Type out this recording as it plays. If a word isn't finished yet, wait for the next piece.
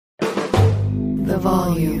the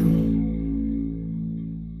volume.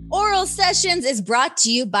 Oral Sessions is brought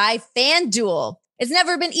to you by FanDuel. It's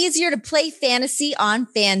never been easier to play fantasy on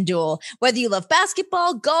FanDuel. Whether you love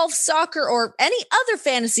basketball, golf, soccer, or any other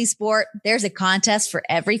fantasy sport, there's a contest for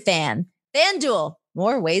every fan. FanDuel,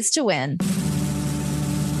 more ways to win.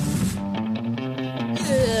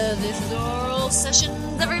 This is Oral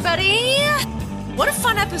Sessions, everybody. What a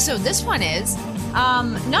fun episode this one is.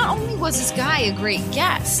 Not only was this guy a great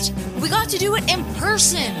guest, we got to do it in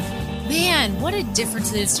person. Man, what a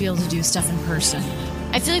difference it is to be able to do stuff in person.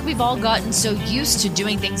 I feel like we've all gotten so used to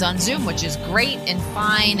doing things on Zoom, which is great and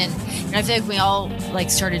fine. And I feel like we all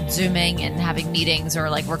started Zooming and having meetings or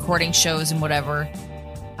recording shows and whatever.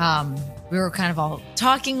 We were kind of all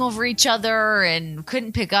talking over each other and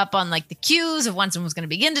couldn't pick up on the cues of when someone was going to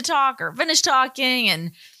begin to talk or finish talking.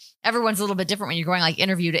 And everyone's a little bit different when you're going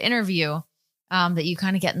interview to interview, that you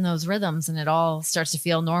kind of get in those rhythms and it all starts to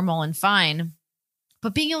feel normal and fine.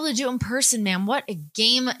 But being able to do it in person, man, what a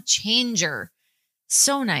game changer.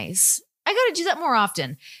 So nice. I got to do that more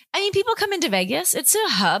often. I mean, people come into Vegas. It's a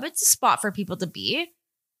hub. It's a spot for people to be.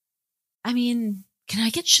 I mean, can I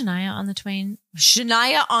get Shania on the Twain?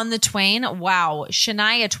 Shania on the Twain? Wow.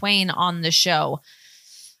 Shania Twain on the show.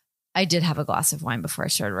 I did have a glass of wine before I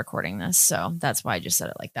started recording this, so that's why I just said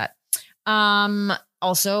it like that.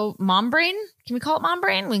 Also, Mom Brain. Can we call it Mom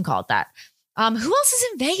Brain? We can call it that. Who else is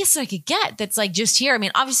in Vegas that I could get that's just here? I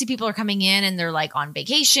mean, obviously people are coming in and they're on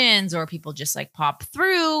vacations or people just pop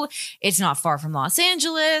through. It's not far from Los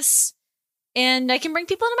Angeles and I can bring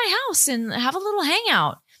people into my house and have a little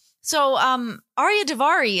hangout. So, Aria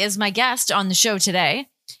Davari is my guest on the show today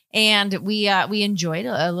and we enjoyed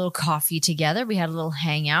a little coffee together. We had a little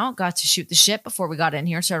hangout, got to shoot the shit before we got in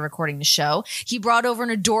here, started recording the show. He brought over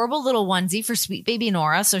an adorable little onesie for sweet baby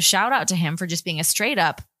Nora. So shout out to him for just being a straight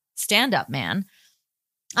up stand-up man.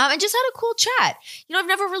 And just had a cool chat. I've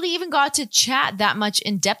never really even got to chat that much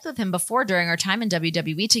in depth with him before during our time in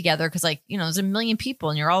WWE together because there's a million people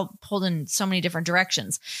and you're all pulled in so many different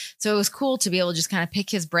directions. So it was cool to be able to just kind of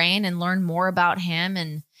pick his brain and learn more about him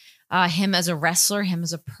and him as a wrestler, him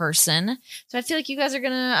as a person. So I feel like you guys are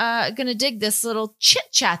gonna dig this little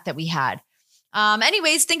chit chat that we had.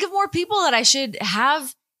 Anyways, think of more people that I should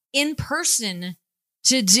have in person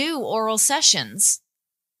to do oral sessions.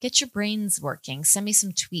 Get your brains working. Send me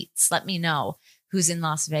some tweets. Let me know who's in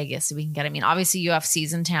Las Vegas so we can get. I mean, obviously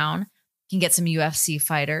UFC's in town. You can get some UFC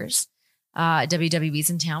fighters. WWE's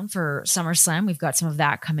in town for SummerSlam. We've got some of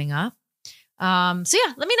that coming up. So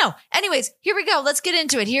yeah, let me know. Anyways, here we go. Let's get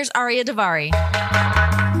into it. Here's Aria Davari.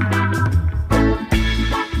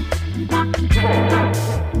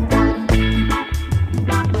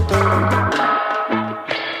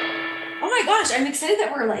 Oh my gosh, I'm excited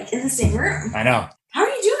that we're in the same room. I know. How are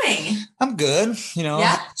you doing? I'm good. It's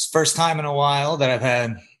the first time in a while that I've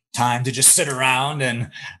had time to just sit around and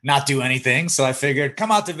not do anything. So I figured come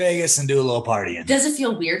out to Vegas and do a little partying. Does it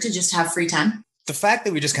feel weird to just have free time? The fact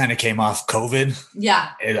that we just kind of came off COVID.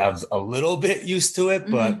 Yeah. I was a little bit used to it,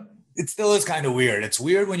 but it still is kind of weird. It's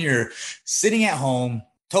weird when you're sitting at home,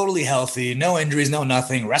 totally healthy, no injuries, no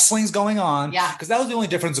nothing. Wrestling's going on. Yeah. Because that was the only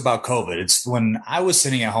difference about COVID. It's when I was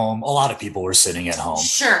sitting at home, a lot of people were sitting at home.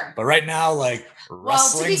 Sure. But right now,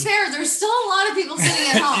 well, to be fair, there's still a lot of people sitting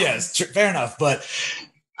at home. Yes, fair enough. But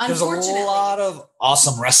there's a lot of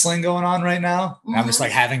awesome wrestling going on right now. Mm-hmm. I'm just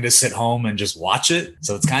having to sit home and just watch it.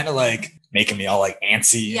 So it's kind of making me all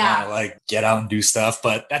antsy and get out and do stuff.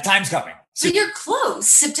 But that time's coming. So you're close.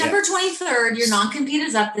 September 23rd, your non-compete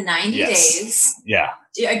is up the 90 days. Yeah.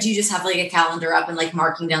 Do you just have a calendar up and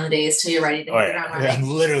marking down the days till you're ready to hit it on running? I'm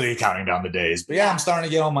literally counting down the days. But I'm starting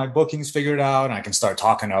to get all my bookings figured out and I can start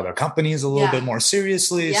talking to other companies a little bit more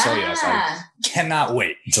seriously. Yeah. So yes, I cannot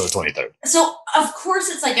wait until the 23rd. So of course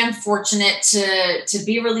it's unfortunate to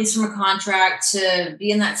be released from a contract, to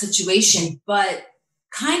be in that situation, but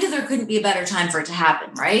kind of there couldn't be a better time for it to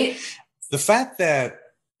happen, right? The fact that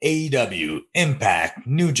AEW, Impact,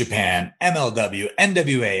 New Japan, MLW,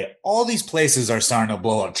 NWA, all these places are starting to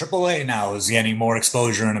blow up. AAA now is getting more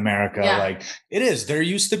exposure in America. Yeah. It is. There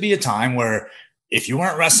used to be a time where if you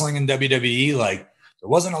weren't wrestling in WWE, there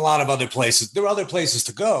wasn't a lot of other places. There were other places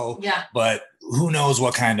to go. Yeah. But who knows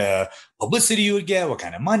what kind of publicity you would get, what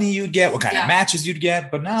kind of money you'd get, what kind of matches you'd get.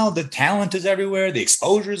 But now the talent is everywhere. The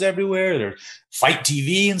exposure is everywhere. There's Fight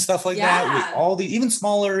TV and stuff like that. With all the even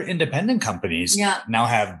smaller independent companies now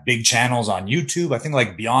have big channels on YouTube. I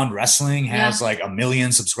think Beyond Wrestling has 1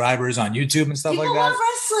 million subscribers on YouTube and stuff People like that. love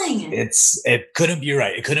wrestling. It couldn't be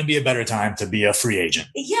right. It couldn't be a better time to be a free agent.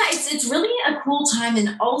 Yeah, it's really a cool time.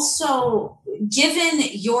 And also given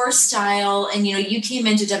your style and, you came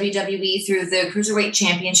into WWE through the Cruiserweight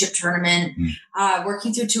Championship tournament,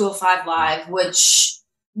 working through 205 Live, what's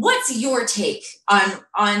your take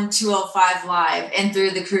on 205 Live and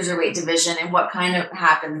through the Cruiserweight division and what kind of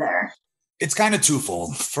happened there? It's kind of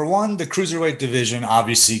twofold. For one, the Cruiserweight division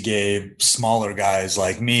obviously gave smaller guys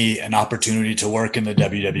like me an opportunity to work in the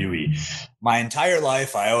WWE. My entire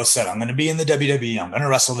life, I always said, I'm going to be in the WWE. I'm going to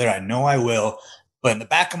wrestle there. I know I will. But in the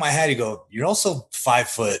back of my head, you go, you're also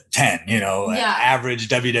 5'10", average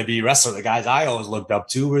WWE wrestler. The guys I always looked up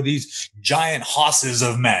to were these giant hosses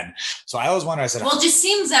of men. So I always wondered, I said, well, it just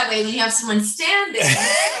seems that way when you have someone standing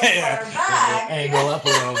angle up a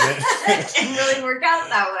little bit. It can really work out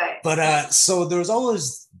that way. But so there was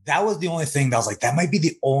always, that was the only thing that I was like, that might be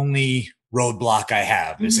the only roadblock I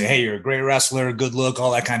have. They say, hey, you're a great wrestler, good look,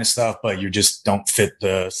 all that kind of stuff, but you just don't fit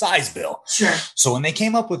the size bill. Sure. So when they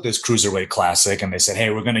came up with this Cruiserweight Classic and they said, hey,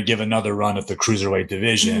 we're going to give another run at the Cruiserweight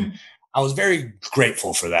division, I was very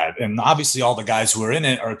grateful for that. And obviously all the guys who are in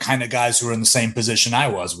it are kind of guys who are in the same position I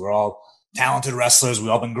was. We're all talented wrestlers. We've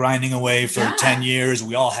all been grinding away for 10 years.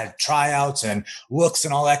 We all had tryouts and looks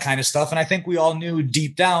and all that kind of stuff. And I think we all knew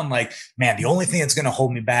deep down, like, man, the only thing that's going to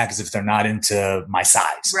hold me back is if they're not into my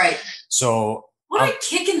size. Right. So what a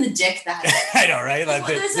kick in the dick that is. I know, right? Like,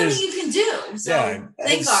 there's nothing you can do. So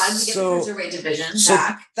thank God we get the Cruiserweight division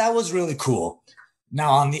back. That was really cool.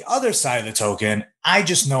 Now, on the other side of the token, I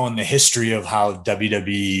just know in the history of how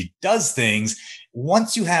WWE does things,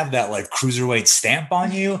 once you have that like cruiserweight stamp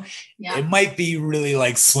on you, it might be really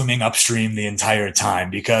like swimming upstream the entire time,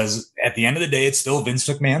 because at the end of the day, it's still Vince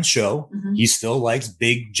McMahon's show. He still likes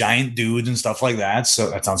big giant dudes and stuff like that. So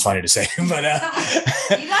that sounds funny to say, but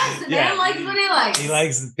he likes the man likes what he likes. He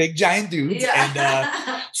likes big giant dudes.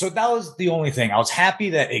 And so that was the only thing. I was happy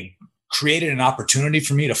that it created an opportunity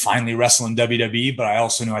for me to finally wrestle in WWE, but I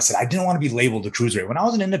also knew, I said, I didn't want to be labeled a cruiserweight. When I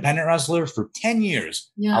was an independent wrestler for 10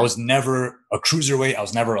 years, I was never a cruiserweight. I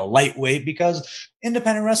was never a lightweight, because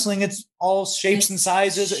independent wrestling, it's all shapes and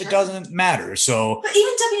sizes. It doesn't matter. So, but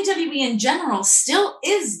even WWE in general still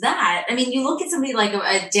is that. I mean, you look at somebody like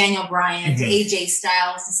a Daniel Bryan, to AJ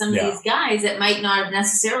Styles, to some of these guys that might not have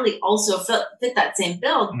necessarily also fit that same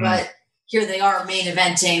build, but here they are main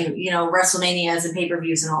eventing, WrestleManias and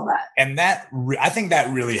pay-per-views and all that. And that, I think that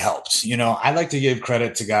really helped. I like to give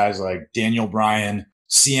credit to guys like Daniel Bryan,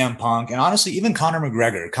 CM Punk, and honestly, even Conor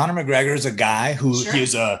McGregor. Conor McGregor is a guy who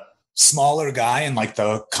he's a smaller guy in like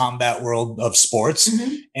the combat world of sports.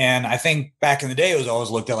 And I think back in the day, it was always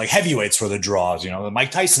looked at like heavyweights for the draws, the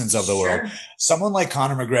Mike Tysons of the world. Someone like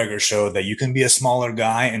Conor McGregor showed that you can be a smaller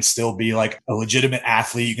guy and still be like a legitimate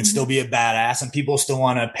athlete. You can still be a badass and people still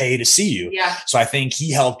want to pay to see you. So I think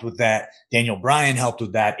he helped with that. Daniel Bryan helped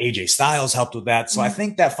with that. AJ Styles helped with that. So I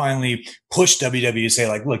think that finally pushed WWE to say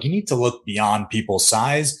like, look, you need to look beyond people's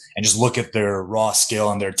size and just look at their raw skill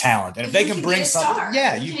and their talent. And if they can bring something,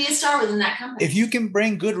 you can be a star within that company. If you can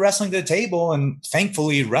bring good wrestling to the table, and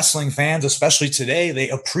thankfully wrestling fans, especially today, they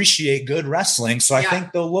appreciate good wrestling. So I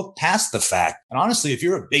think they'll look past the fact. And honestly, if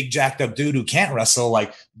you're a big jacked up dude who can't wrestle,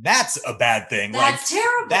 like that's a bad thing. That's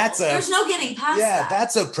terrible. There's no getting past that.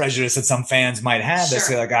 That's a prejudice that some fans might have. They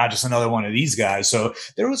say like, just another one of these guys. So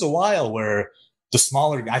there was a while where the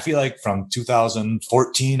smaller, I feel like from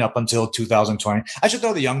 2014 up until 2020, I should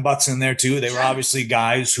throw the Young Bucks in there too. They were obviously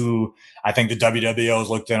guys who I think the WWOs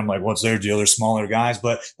looked at them like, what's their deal? They're smaller guys,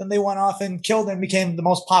 but then they went off and killed and became the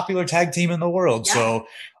most popular tag team in the world. So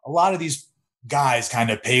a lot of these guys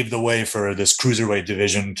kind of paved the way for this cruiserweight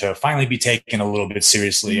division to finally be taken a little bit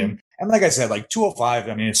seriously. And like I said, like 205,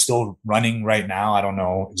 I mean, it's still running right now. I don't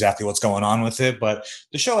know exactly what's going on with it, but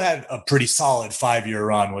the show had a pretty solid 5-year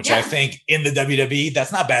run, which I think in the WWE,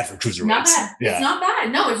 that's not bad for cruiserweights. Not bad. It's not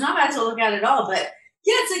bad. No, it's not bad to look at at all. But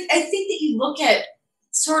it's like, I think that you look at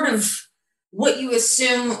sort of what you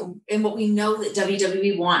assume and what we know that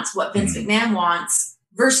WWE wants, what Vince McMahon wants,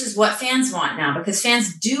 versus what fans want now, because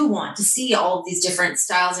fans do want to see all of these different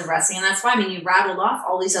styles of wrestling. And that's why, I mean, you rattled off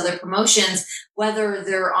all these other promotions, whether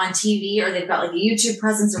they're on TV or they've got like a YouTube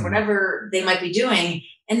presence or whatever they might be doing.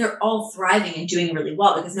 And they're all thriving and doing really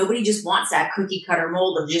well, because nobody just wants that cookie cutter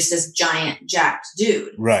mold of just this giant jacked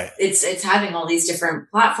dude. Right. It's having all these different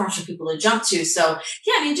platforms for people to jump to. So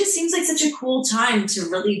yeah, I mean, it just seems like such a cool time to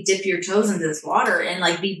really dip your toes into this water and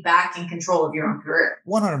like be back in control of your own career.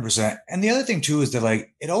 100%. And the other thing too is that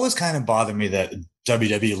like, it always kind of bothered me that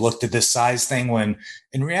WWE looked at this size thing when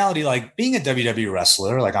in reality, like being a WWE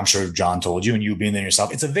wrestler, like I'm sure John told you and you being there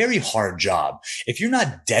yourself, it's a very hard job. If you're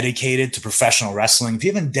not dedicated to professional wrestling, if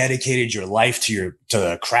you haven't dedicated your life to to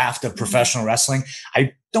the craft of professional wrestling,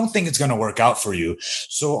 I don't think it's going to work out for you.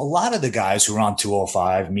 So a lot of the guys who are on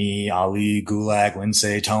 205, me, Ali, Gulak,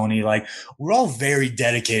 Lindsay, Tony, like we're all very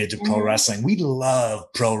dedicated to pro wrestling. We love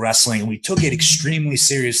pro wrestling. We took it extremely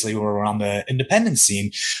seriously when we were on the independent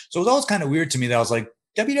scene. So it was always kind of weird to me that I was like,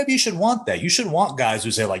 WWE should want that. You should want guys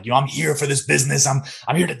who say like, I'm here for this business. I'm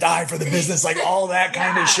here to die for the business. Like all that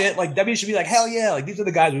kind of shit. Like WWE should be like, hell yeah. Like these are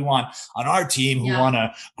the guys we want on our team who want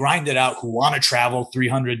to grind it out, who want to travel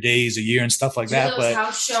 300 days a year and stuff like that. But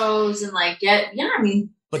house shows and like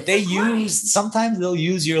but sometimes they'll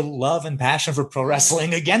use your love and passion for pro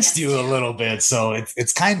wrestling against you a little bit. So it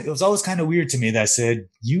was always kind of weird to me that I said,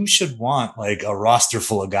 you should want like a roster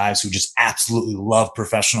full of guys who just absolutely love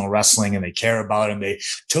professional wrestling and they care about it and they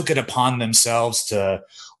took it upon themselves to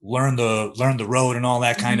learn the road and all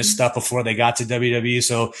that kind of stuff before they got to WWE.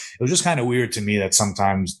 So it was just kind of weird to me that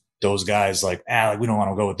sometimes those guys like, we don't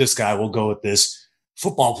want to go with this guy. We'll go with this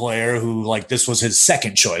football player who like this was his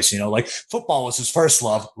second choice, like football was his first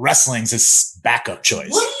love, wrestling's his backup choice.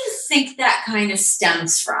 What do you think that kind of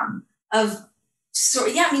stems from?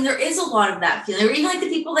 There is a lot of that feeling, or even like the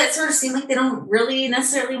people that sort of seem like they don't really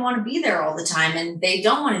necessarily want to be there all the time and they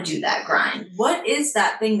don't want to do that grind. What is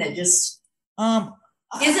that thing that just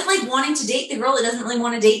is it like wanting to date the girl that doesn't really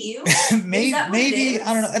want to date you? maybe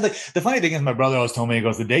I don't know. Like the funny thing is, my brother always told me, he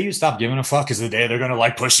goes, "The day you stop giving a fuck is the day they're gonna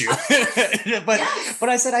like push you." But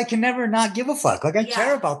I said I can never not give a fuck. Like I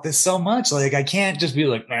care about this so much. Like I can't just be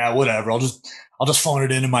like, whatever. I'll just phone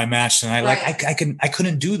it into my match tonight. Right. Like I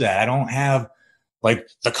couldn't do that. I don't have like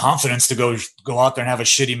the confidence to go out there and have a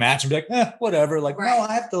shitty match and be like, whatever. Like, no,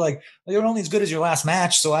 I have to like, you're only as good as your last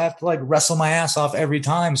match. So I have to like wrestle my ass off every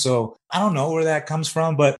time. So I don't know where that comes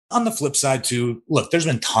from. But on the flip side too, look, there's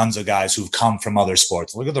been tons of guys who've come from other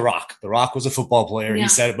sports. Look at The Rock. The Rock was a football player. Yeah. He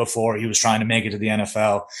said it before. He was trying to make it to the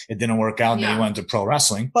NFL. It didn't work out. And then he went to pro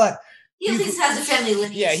wrestling. But he at least has a family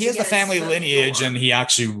lineage. Yeah, he has the family lineage and he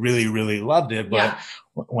actually really, really loved it. But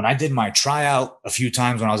when I did my tryout a few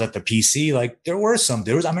times when I was at the PC, like there was, I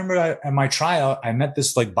remember at my tryout, I met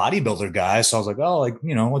this like bodybuilder guy. So I was like,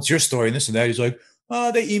 what's your story? And this and that. He's like,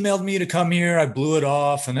 they emailed me to come here. I blew it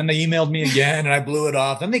off. And then they emailed me again and I blew it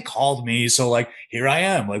off. Then they called me. So like, here I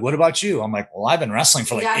am. Like, what about you? I'm like, well, I've been wrestling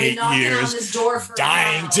for like 8 years, on this door for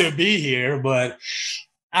dying to be here. But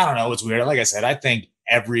I don't know. It's weird. Like I said, I think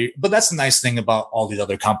but that's the nice thing about all these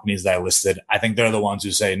other companies that I listed. I think they're the ones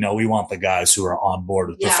who say, no, we want the guys who are on board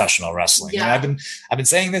with professional wrestling. Yeah. And I've been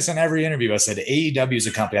saying this in every interview. I said, AEW is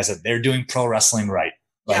a company. I said, they're doing pro wrestling right.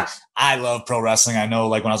 Like I love pro wrestling. I know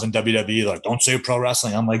like when I was in WWE, like don't say pro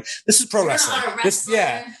wrestling. I'm like, this is pro wrestling.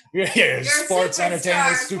 You're sports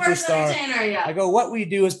entertainer, superstar. I go, what we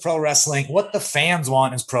do is pro wrestling. What the fans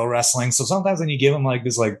want is pro wrestling. So sometimes when you give them like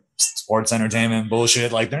this, like sports entertainment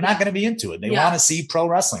bullshit, like they're not going to be into it. They want to see pro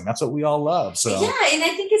wrestling. That's what we all love. So and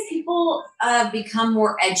I think as people become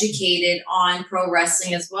more educated on pro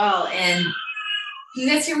wrestling as well, and you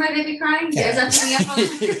guys hear my baby crying? Is that coming up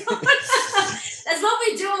on That's what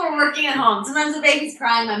we do when we're working at home. Sometimes the baby's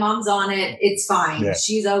crying, my mom's on it. It's fine. Yeah.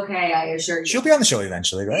 She's okay, I assure you. She'll be on the show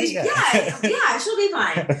eventually, right? Yeah, she'll be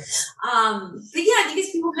fine. But I think as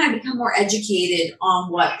people kind of become more educated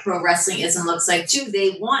on what pro wrestling is and looks like too,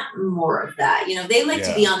 they want more of that. They like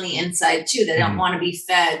to be on the inside too. They don't want to be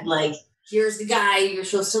fed like, here's the guy you're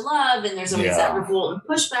supposed to love, and there's always that revolt and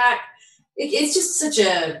pushback. It's just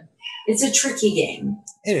it's a tricky game.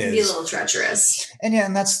 It can be a little treacherous.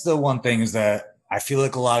 And that's the one thing is that I feel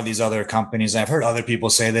like a lot of these other companies, I've heard other people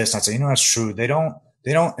say this, and I say, that's true. They don't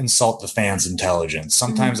insult the fans' intelligence.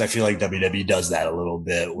 Sometimes I feel like WWE does that a little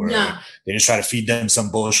bit where they just try to feed them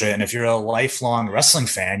some bullshit. And if you're a lifelong wrestling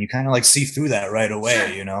fan, you kind of like see through that right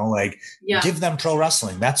away, give them pro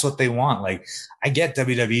wrestling. That's what they want. Like I get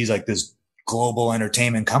WWE's like this global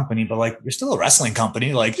entertainment company, but like you're still a wrestling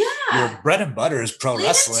company. Like your bread and butter is pro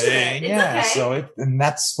wrestling. Okay. So and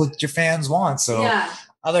that's what your fans want. So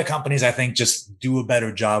other companies, I think, just do a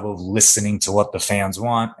better job of listening to what the fans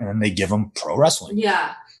want, and then they give them pro wrestling.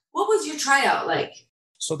 Yeah. What was your tryout like?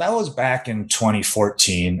 So that was back in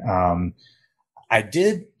 2014. I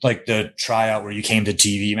did like the tryout where you came to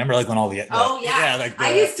TV. Remember like when all the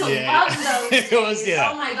I used to love those. It was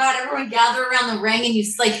oh my god, everyone gather around the ring and you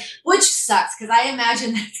like, which sucks because I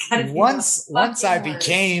imagine that's kind of once I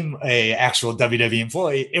became a actual WWE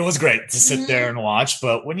employee, it was great to sit there and watch.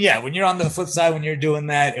 But when you're on the flip side, when you're doing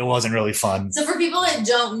that, it wasn't really fun. So for people that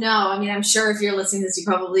don't know, I mean, I'm sure if you're listening to this, you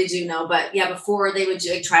probably do know. But before they would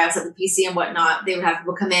do tryouts at the PC and whatnot, they would have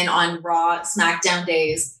people come in on Raw, SmackDown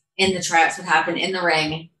days. And the tryouts would happen in the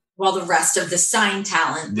ring while the rest of the signed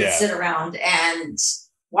talent would sit around and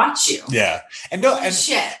watch you. Yeah. And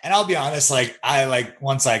shit. And I'll be honest,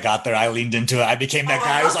 once I got there, I leaned into it. I became that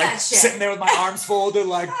guy who's sitting there with my arms folded,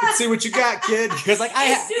 let's see what you got, kid. Because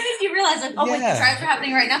as soon as you realize wait, the trials are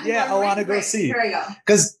happening right now. Yeah, I want to go see. Here I go.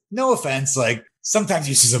 Because no offense, sometimes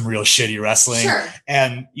you see some real shitty wrestling. Sure.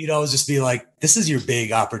 And you'd always just be like, this is your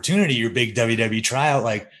big opportunity, your big WWE tryout.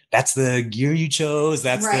 That's the gear you chose.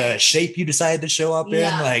 That's the shape you decided to show up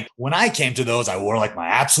in. When I came to those, I wore my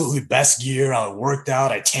absolutely best gear. I worked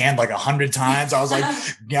out. I tanned 100 times. I was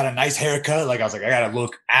got a nice haircut. I was I got to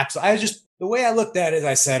look the way I looked at it,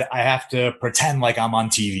 I said, I have to pretend like I'm on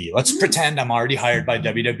TV. Let's pretend I'm already hired by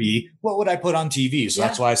WWE. What would I put on TV? So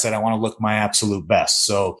that's why I said I want to look my absolute best.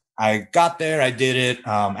 So I got there. I did it.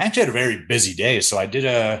 I actually had a very busy day. So I did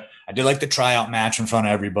the tryout match in front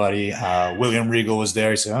of everybody. William Regal was there.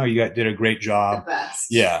 He said, "Oh, you did a great job." The best.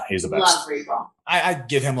 Yeah, he's the best. Love Regal. I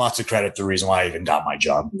give him lots of credit. The reason why I even got my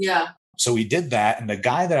job. Yeah. So we did that. And the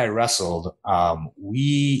guy that I wrestled,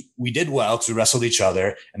 we did well because we wrestled each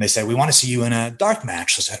other. And they said, "We want to see you in a dark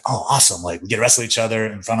match." So I said, "Oh, awesome. We get to wrestle each other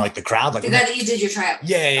in front of the crowd." The guy that you did your tryout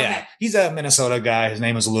with. Yeah. Okay. He's a Minnesota guy. His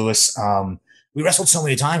name is Lewis. We wrestled so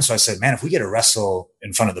many times. So I said, man, if we get to wrestle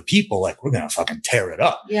in front of the people, we're going to fucking tear it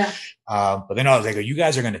up. Yeah. But then I was like, you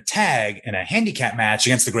guys are going to tag in a handicap match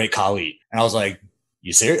against the Great Khali. And I was like,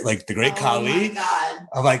 you serious? The Great Khali? Oh my God.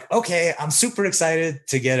 I'm like, okay, I'm super excited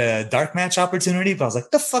to get a dark match opportunity. But I was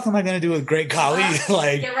like, the fuck am I going to do with Great Khali?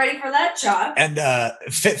 Get ready for that job. And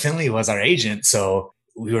Fit Finley was our agent. So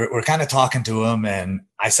we're kind of talking to him. And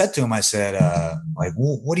I said to him,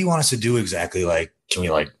 what do you want us to do exactly? Can we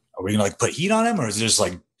are we going to put heat on him, or is it just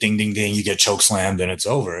ding, ding, ding, you get choke slammed and it's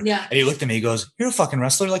over? Yeah. And he looked at me, he goes, "You're a fucking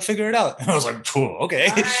wrestler. Figure it out." And I was like, "Cool, okay."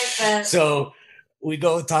 All right, so we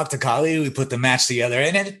go talk to Khali. We put the match together,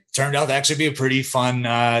 and it turned out to actually be a pretty fun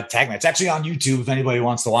tag match. It's actually on YouTube if anybody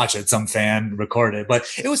wants to watch it. Some fan recorded, but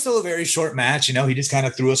it was still a very short match. He just kind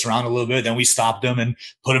of threw us around a little bit. Then we stopped him and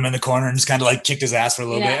put him in the corner and just kind of kicked his ass for a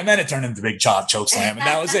little bit. And then it turned into the big choke slam, and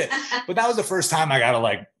that was it. But that was the first time I got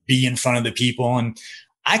to be in front of the people. And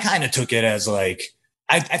I kind of took it as I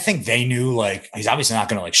think they knew he's obviously not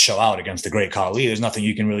going to show out against the Great Khali. There's nothing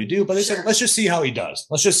you can really do, but they said, let's just see how he does.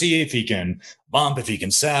 Let's just see if he can bump, if he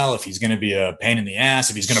can sell, if he's going to be a pain in the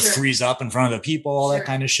ass, if he's going to freeze up in front of the people, all that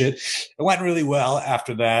kind of shit. It went really well.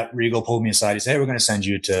 After that, Regal pulled me aside. He said, "Hey, we're going to send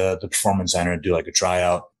you to the Performance Center and do a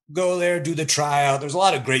tryout." Go there, do the tryout. There's a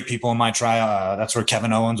lot of great people in my tryout. That's where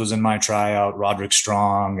Kevin Owens was in my tryout, Roderick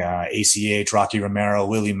Strong, ACH, Rocky Romero,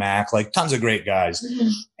 Willie Mack, tons of great guys. Mm-hmm.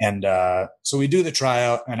 And so we do the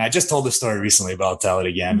tryout. And I just told this story recently, but I'll tell it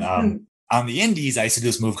again. Mm-hmm. On the indies, I used to do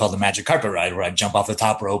this move called the Magic Carpet Ride, where I'd jump off the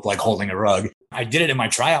top rope holding a rug. I did it in my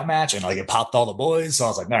tryout match, and it popped all the boys. So I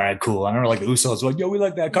was like, all right, cool. I remember the Usos were "Yo, we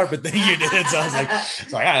like that carpet thing you did." So I was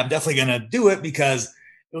like, I'm definitely going to do it, because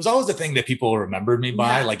it was always the thing that people remembered me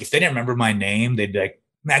by. If they didn't remember my name, they'd be like,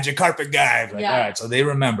 "Magic Carpet Guy." All right. So they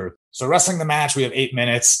remember. So wrestling the match, we have 8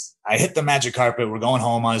 minutes. I hit the magic carpet. We're going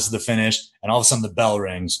home. This is the finish. And all of a sudden the bell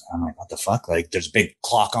rings. I'm like, what the fuck? There's a big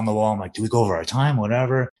clock on the wall. I'm like, do we go over our time?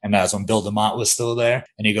 Whatever. And that's when Bill DeMott was still there.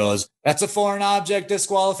 And he goes, "That's a foreign object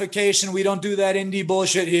disqualification. We don't do that indie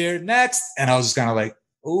bullshit here. Next." And I was just kind of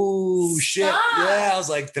oh shit. Stop. Yeah. I was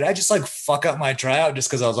like, did I just fuck up my tryout just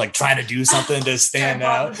because I was trying to do something to stand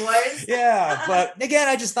out? Yeah. But again,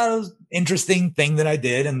 I just thought it was an interesting thing that I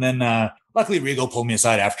did. And then luckily Regal pulled me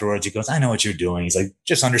aside afterwards. He goes, "I know what you're doing." He's like,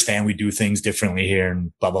 "Just understand we do things differently here,"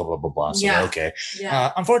 and blah, blah, blah, blah, blah. So, okay.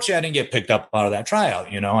 Yeah. Unfortunately, I didn't get picked up out of that tryout.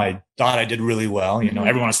 I thought I did really well.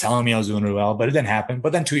 Everyone was telling me I was doing really well, but it didn't happen.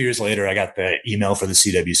 But then 2 years later, I got the email for the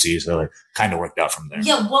CWC. So it kind of worked out from there.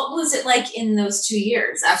 Yeah. What was it like in those 2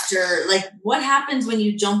 years after, what happens when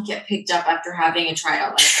you don't get picked up after having a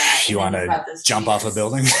tryout like that? You want to jump off a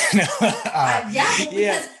building?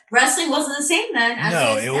 Because wrestling wasn't the same then.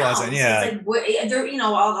 As it wasn't. Yeah. A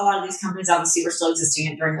lot of these companies obviously were still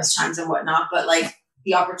existing during those times and whatnot, but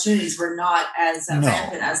the opportunities were not as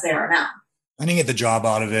rampant as they are now. I didn't get the job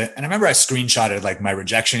out of it. And I remember I screenshotted my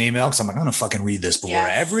rejection email, because I'm like, I'm going to fucking read this before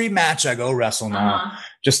every match I go wrestle now.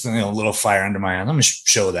 Just a little fire under my ass. I'm going to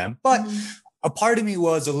show them. But a part of me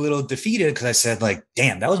was a little defeated, because I said,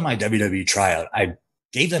 damn, that was my WWE tryout. I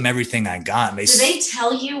gave them everything I got. Did they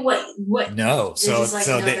tell you what? No. So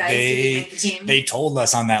they told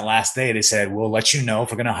us on that last day, they said, "We'll let you know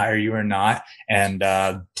if we're going to hire you or not. And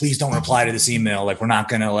please don't reply to this email. We're not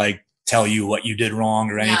going to tell you what you did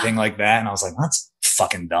wrong or anything like that." And I was like, that's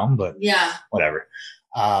fucking dumb, but whatever.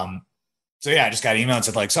 I just got an email and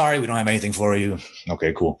said "Sorry, we don't have anything for you."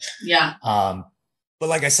 Okay, cool. Yeah. But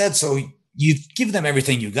like I said, so you give them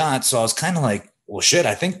everything you got. So I was kind of well, shit,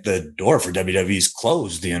 I think the door for WWE is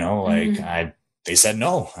closed, I they said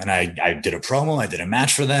no. And I did a promo. I did a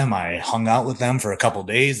match for them. I hung out with them for a couple of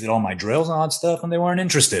days, did all my drills and all that stuff, and they weren't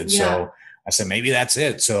interested. Yeah. So I said, maybe that's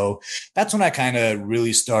it. So that's when I kind of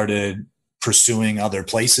really started pursuing other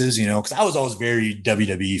places, because I was always very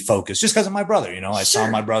WWE focused just because of my brother. I saw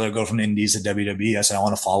my brother go from the Indies to WWE. I said, I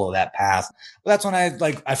want to follow that path. But that's when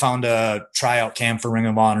I found a tryout camp for Ring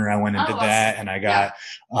of Honor. I went and did that, and I got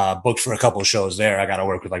booked for a couple of shows there. I got to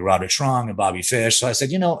work with like Roderick Strong and Bobby Fish. So I said,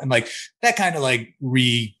 and like that kind of like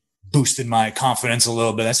boosted my confidence a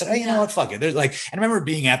little bit. I said, hey, you know what? Fuck it. There's like, and I remember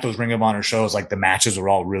being at those Ring of Honor shows, like the matches were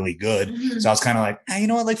all really good. Mm-hmm. So I was kind of like, hey, you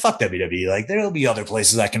know what? Like, fuck WWE. Like, there'll be other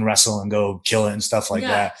places I can wrestle and go kill it and stuff like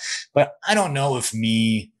that. But I don't know if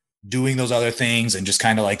me doing those other things and just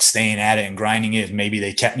kind of like staying at it and grinding it, maybe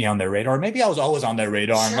they kept me on their radar. Maybe I was always on their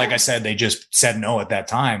radar. Sure. And like I said, they just said no at that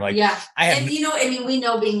time. Like, and we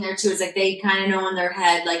know being there too, is like they kind of know in their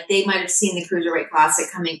head, like they might have seen the Cruiserweight Classic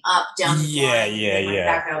coming up down the line.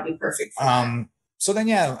 That guy will be perfect for that. So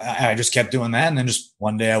then, I just kept doing that. And then just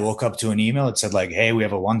one day I woke up to an email. It said like, hey, we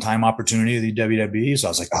have a one-time opportunity at the WWE. So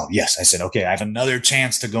I was like, oh yes. I said, okay, I have another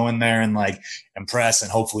chance to go in there and like impress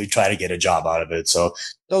and hopefully try to get a job out of it. So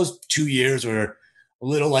those 2 years were a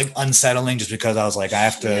little like unsettling just because I was like, I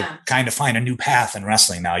have to kind of find a new path in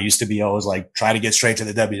wrestling now. I used to be always like, try to get straight to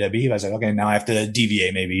the WWE. I was like, okay, now I have to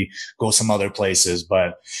deviate, maybe go some other places.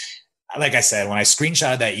 But like I said, when I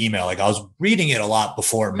screenshotted that email, like I was reading it a lot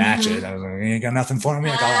before matches. I was like, you got nothing for me?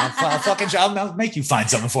 Like, I'll make you find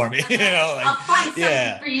something for me. I'll find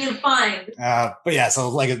something for you to find. So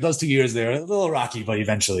like those 2 years there, a little rocky, but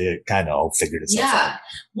eventually it kind of all figured itself out.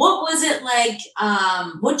 What was it like?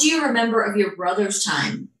 What do you remember of your brother's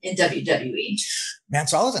time in WWE? Man,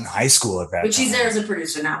 so I was in high school at that time. Which he's there as a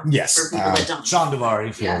producer now. Yes. For people that don't. Sean Devari,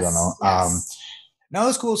 if you don't know. Yes. No, it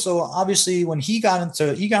was cool. So obviously when he got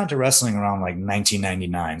into wrestling around like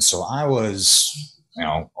 1999. So I was,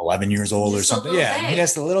 11 years old or something. Yeah.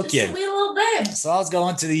 Just a little kid. Just a little babe. So I was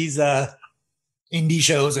going to these, indie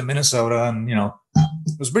shows in Minnesota and,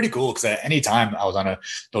 it was pretty cool because at any time I was on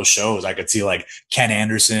those shows, I could see like Ken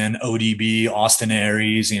Anderson, ODB, Austin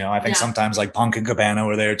Aries, I think sometimes like Punk and Cabana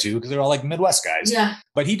were there too because they're all like Midwest guys. Yeah.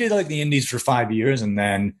 But he did like the indies for 5 years and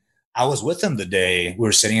then I was with him the day we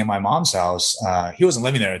were sitting at my mom's house. He wasn't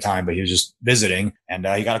living there at the time, but he was just visiting. And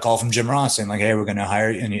he got a call from Jim Ross saying like, hey, we're going to hire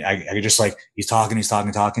you. And I just like, he's talking. He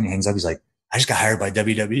hangs up. He's like, I just got hired by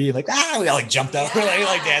WWE. Like, we all like jumped up like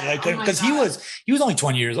that. I couldn't, because he was only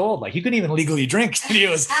 20 years old. Like he couldn't even legally drink. He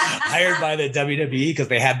was hired by the WWE because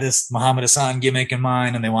they had this Muhammad Hassan gimmick in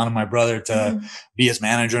mind and they wanted my brother to be his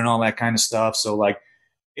manager and all that kind of stuff. So like,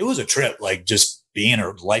 it was a trip, like just being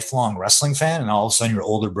a lifelong wrestling fan and all of a sudden your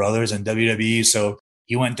older brother's in WWE. So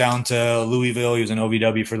he went down to Louisville. He was in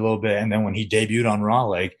OVW for a little bit. And then when he debuted on Raw,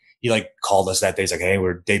 like he like called us that day. He's like, hey,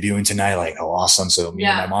 we're debuting tonight. Like, oh, awesome. So me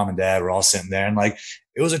and my mom and dad were all sitting there and like,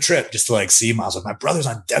 it was a trip just to like see him. I was like, my brother's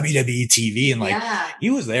on WWE TV. And like, he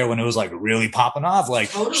was there when it was like really popping off. Like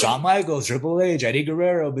Shawn Michaels, Triple H, Eddie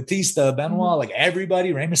Guerrero, Batista, Benoit, like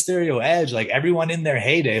everybody, Rey Mysterio, Edge, like everyone in their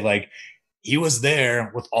heyday, like, he was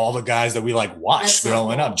there with all the guys that we like watched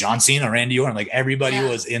growing up. John Cena, Randy Orton, like everybody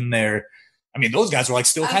was in there. I mean, those guys were like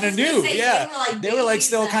still kind of new. They were like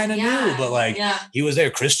still kind of new, but like he was there.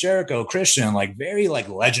 Chris Jericho, Christian, like very like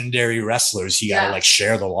legendary wrestlers he got to like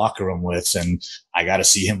share the locker room with. And I got to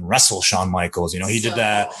see him wrestle Shawn Michaels. He did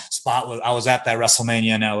that spot. I was at that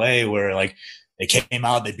WrestleMania in LA where like, they came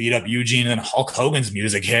out, they beat up Eugene, and Hulk Hogan's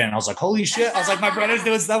music hit. And I was like, holy shit. I was like, my brother's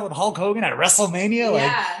doing stuff with Hulk Hogan at WrestleMania.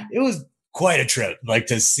 Like it was quite a trip, like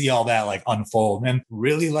to see all that like unfold and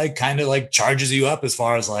really like kind of like charges you up as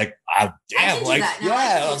far as like, damn, like,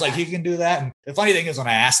 I was like, you can do that. And the funny thing is when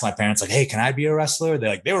I asked my parents like, hey, can I be a wrestler?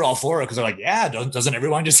 They were all for it. Cause they're like, yeah, doesn't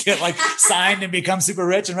everyone just get like signed and become super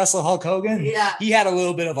rich and wrestle Hulk Hogan? Yeah. He had a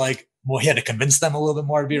little bit of like, well, he had to convince them a little bit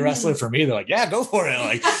more to be a wrestler. For me, they're like, yeah, go for it.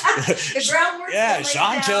 Like,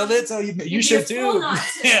 Sean killed it. So you should too.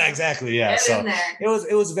 Yeah, exactly. Yeah. So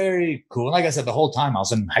it was very cool. And like I said, the whole time I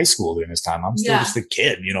was in high school during this time, I'm still just a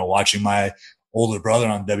kid, watching my older brother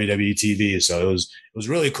on WWE TV. So it was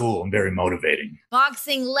really cool and very motivating.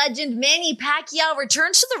 Boxing legend Manny Pacquiao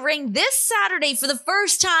returns to the ring this Saturday for the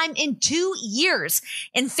first time in 2 years.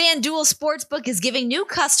 And FanDuel Sportsbook is giving new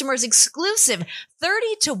customers exclusive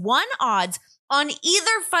 30-1 odds on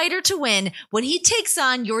either fighter to win when he takes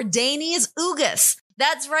on Yordenis Ugas.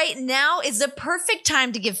 That's right. Now is the perfect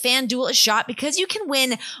time to give FanDuel a shot because you can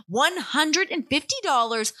win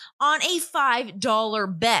 $150 on a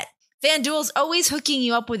 $5 bet. FanDuel's always hooking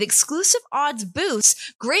you up with exclusive odds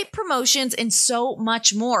boosts, great promotions, and so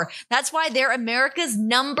much more. That's why they're America's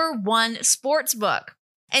 #1 sportsbook.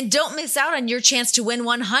 And don't miss out on your chance to win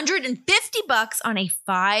 $150 on a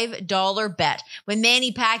 $5 bet when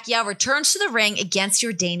Manny Pacquiao returns to the ring against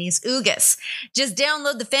Yordenis Ugas. Just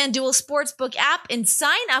download the FanDuel Sportsbook app and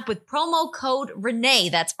sign up with promo code Renee.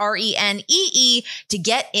 That's RENEE to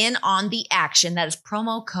get in on the action. That is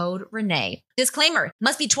promo code Renee. Disclaimer,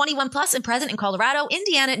 must be 21 plus and present in Colorado,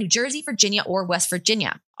 Indiana, New Jersey, Virginia, or West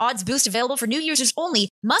Virginia. Odds boost available for new users only.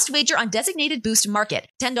 Must wager on designated boost market.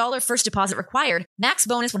 $10 first deposit required. Max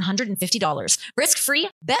bonus $150. Risk-free.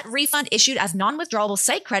 Bet refund issued as non-withdrawable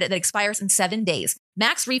site credit that expires in 7 days.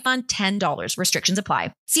 Max refund $10. Restrictions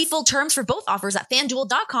apply. See full terms for both offers at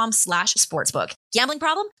FanDuel.com/sportsbook. Gambling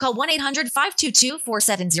problem? Call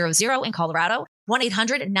 1-800-522-4700 in Colorado.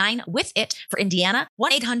 1-800-9-WITH-IT for Indiana,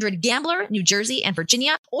 1-800-GAMBLER, New Jersey and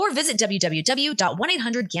Virginia, or visit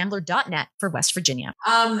www.1800gambler.net for West Virginia.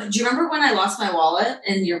 Do you remember when I lost my wallet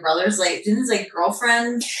and your brother's didn't his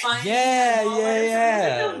girlfriend find Yeah. It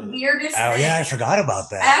was the weirdest Oh thing. yeah, I forgot about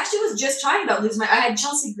that. I actually was just talking about losing I had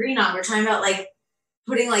Chelsea Green on. We're talking about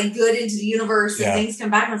putting good into the universe and things come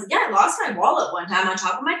back. And I was like, yeah, I lost my wallet one time on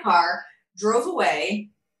top of my car, drove away.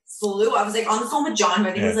 Flew. I was on the phone with John, who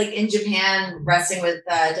I think was in Japan wrestling with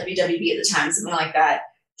WWE at the time, something like that.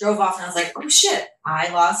 Drove off and I was like, oh shit, I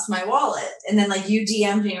lost my wallet. And then you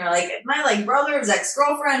DM'd me and were like, my brother's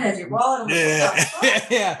ex-girlfriend has your wallet.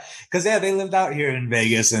 Yeah. Because they lived out here in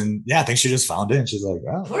Vegas and I think she just found it and she's like,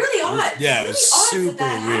 oh. What are the odds? Yeah, it was super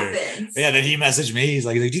weird. Happens. Yeah, then he messaged me. He's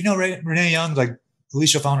like, do you know Renee Young?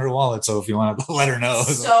 Alicia found her wallet, so if you want to let her know.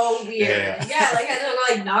 So weird. I had to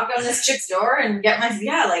go knock on this chick's door and get my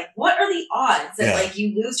what are the odds that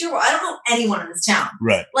you lose your wallet? I don't know anyone in this town.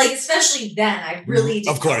 Right. Especially then, I really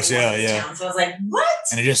didn't. Of course, know town. So I was like, what?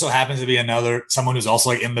 And it just so happens to be someone who's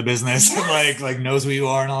also in the business and knows who you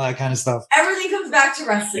are and all that kind of stuff. Everything comes back to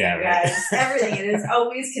wrestling, guys. Everything. It is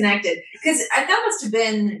always connected. Because that must have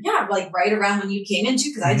been, right around when you came in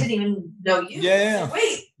too, because I didn't even know you. Yeah.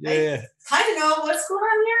 Wait. Yeah. Kind of know what's going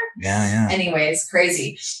on here. Yeah. Anyways,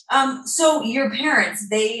 crazy. So your parents,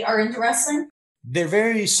 they are into wrestling? They're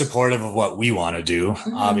very supportive of what we want to do,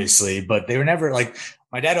 obviously, but they were never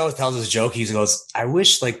my dad always tells us a joke. He goes, I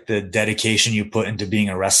wish the dedication you put into being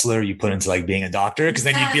a wrestler, you put into being a doctor, because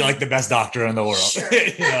then you'd be the best doctor in the world. Sure.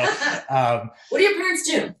 What do your parents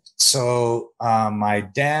do? So my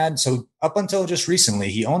dad, up until just recently,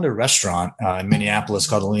 he owned a restaurant in Minneapolis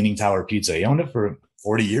called the Leaning Tower Pizza. He owned it for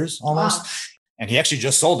 40 years almost. Wow. And he actually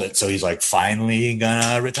just sold it. So he's finally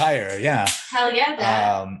gonna retire. Yeah. Hell yeah,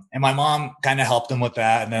 Dad. And my mom kind of helped him with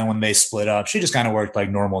that. And then when they split up, she just kind of worked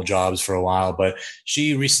normal jobs for a while. But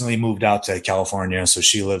she recently moved out to California. So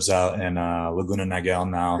she lives out in Laguna Niguel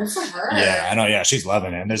now. Good for her. Yeah, I know. Yeah, she's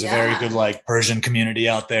loving it. And there's a very good Persian community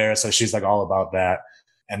out there. So she's all about that.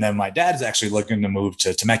 And then my dad's actually looking to move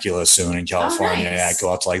to Temecula soon in California. Oh, nice. Yeah,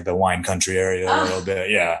 go out to the wine country area a little bit.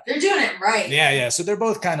 Yeah. They're doing it right. Yeah. So they're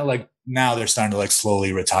both kind of now they're starting to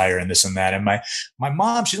slowly retire and this and that. And my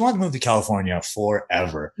mom, she wanted to move to California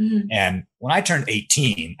forever. Mm-hmm. And when I turned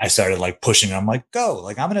 18, I started pushing. I'm go.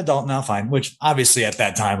 I'm an adult now, fine. Which obviously at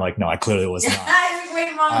that time, no, I clearly was not.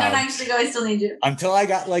 Wait, Mom, don't actually go. I still need you. Until I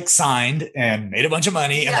got signed and made a bunch of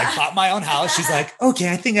money and bought my own house. She's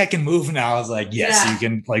okay, I think I can move now. I was yes, you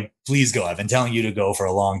can please go. I've been telling you to go for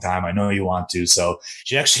a long time. I know you want to. So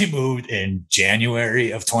she actually moved in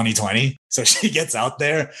January of 2020. So she gets out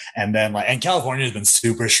there and then and California has been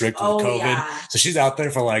super strict with COVID. Yeah. So she's out there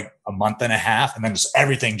for a month and a half and then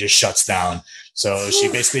everything just shuts down. So she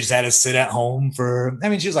basically just had to sit at home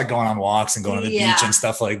she was going on walks and going to the beach and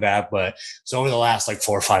stuff like that. But so over the last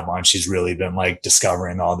 4 or 5 months, she's really been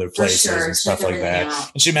discovering all their places and stuff like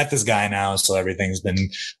that. And she met this guy now. So everything's been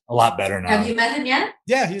a lot better now. Have you met him yet?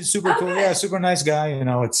 Yeah, he's super cool. Yeah, super nice guy.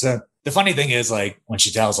 It's the funny thing is when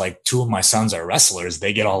she tells 2 of my sons are wrestlers,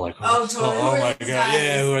 they get all oh my God.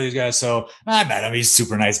 Yeah, who are these guys? So I met him. He's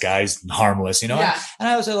super nice guy. He's harmless, Yeah. And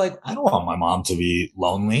I was I don't want my mom to be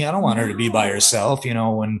lonely. I don't want her to be by herself,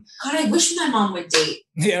 when. God, I wish my mom would date.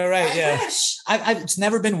 Yeah, right. I wish. It's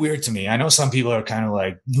never been weird to me. I know some people are kind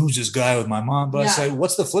of who's this guy with my mom? But I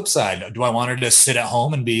what's the flip side? Do I want her to sit at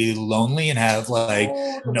home and be lonely and have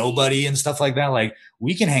nobody and stuff like that?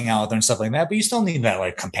 We can hang out with her and stuff like that, but you still need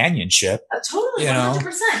that companionship. Totally,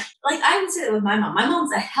 100%. I would say that with my mom. My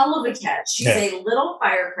mom's a hell of a catch. She's a little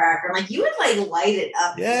firecracker. You would light it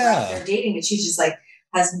up. Yeah. They're dating, but she's just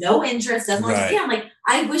has no interest. Doesn't want to be. I'm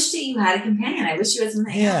I wish that you had a companion. I wish you had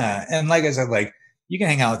something. Yeah, and like I said, you can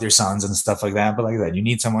hang out with your sons and stuff like that, but like that, you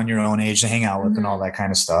need someone your own age to hang out with and all that kind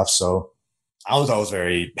of stuff. So I was always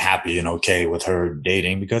very happy and okay with her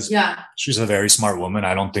dating because she's a very smart woman.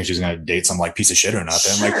 I don't think she's going to date some like piece of shit or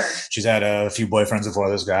nothing. Sure. Like she's had a few boyfriends before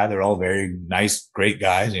this guy. They're all very nice, great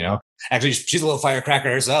guys, you know. Actually, she's a little firecracker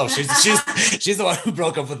herself. She's the one who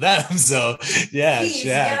broke up with them. So yeah, Please,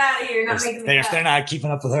 get out of here. You're not making me they're not keeping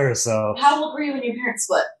up with her. So how old were you when your parents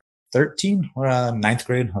split? 13 or ninth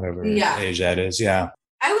grade, whatever age that is. Yeah.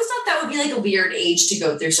 I always thought that would be like a weird age to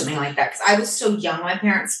go through something like that because I was so young when my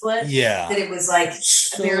parents split. Yeah. That it was like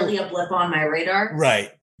barely a blip on my radar.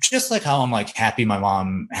 Right. Just like how I'm like happy my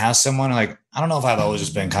mom has someone. Like, I don't know if I've always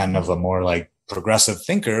just been kind of a more like progressive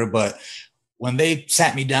thinker, but when they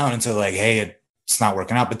sat me down and said like, hey, it's not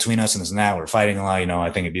working out between us and this and that, we're fighting a lot, you know,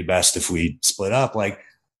 I think it'd be best if we split up. Like,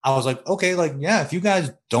 I was like, okay, like, yeah, if you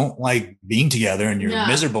guys don't like being together and you're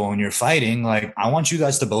miserable and you're fighting, like, I want you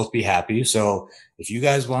guys to both be happy. So if you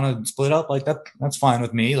guys want to split up, like that's fine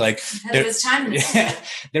with me. Like, there was time.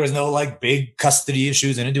 There was no like big custody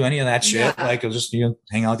issues. I didn't do any of that shit. Yeah. Like, it was just, you know,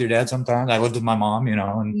 hang out with your dad sometimes. I lived with my mom, you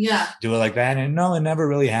know, and do it like that. And no, it never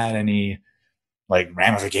really had any like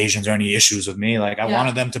ramifications or any issues with me. Like, I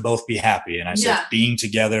wanted them to both be happy. And I said being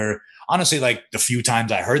together, honestly, like the few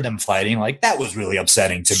times I heard them fighting, like that was really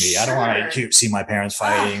upsetting to me. I don't want to see my parents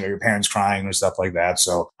fighting or your parents crying or stuff like that.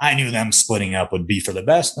 So I knew them splitting up would be for the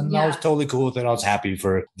best. And I was totally cool with it. I was happy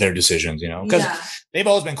for their decisions, you know, because they've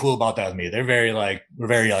always been cool about that with me. They're very like, we're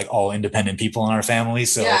very like all independent people in our family.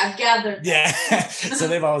 So I've gathered. Yeah. So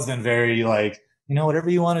they've always been very like, you know, whatever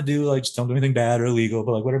you want to do, like just don't do anything bad or illegal,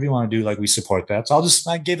 but like whatever you want to do, like we support that. So I'll just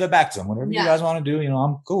like give that back to them. Whatever you guys want to do, you know,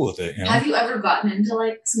 I'm cool with it. You know? Have you ever gotten into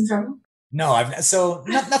like some trouble? No,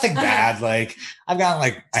 nothing bad. Like I've gotten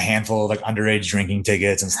like a handful of like underage drinking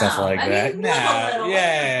tickets and stuff like that. Come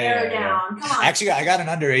on. Actually, I got an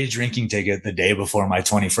underage drinking ticket the day before my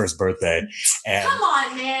 21st birthday. And come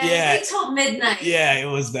on, man. They told midnight. Yeah, it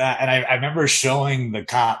was that. And I remember showing the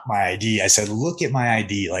cop my ID. I said, look at my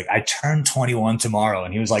ID. Like I turned 21 tomorrow.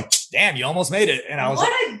 And he was like, damn, you almost made it. And I was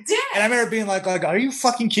what a dick. And I remember being like, are you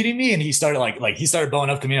fucking kidding me? And he started he started blowing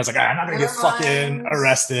up to me. I was like, I'm not going to get fucking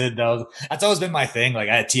arrested. That's always been my thing. Like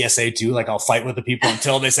I had TSA too. Like I'll fight with the people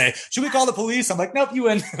until they say, should we call the police? I'm like, nope, you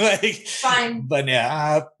win. Like, fine. But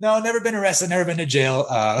yeah, no, never been arrested, never been to jail.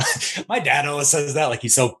 My dad always says that, like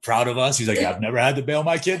he's so proud of us. He's like, I've never had to bail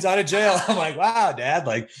my kids out of jail. I'm like, wow, Dad,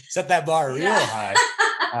 like set that bar real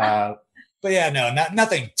high. But yeah, no,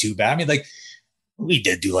 nothing too bad. I mean, like we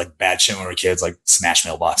did do like bad shit when we were kids, like smash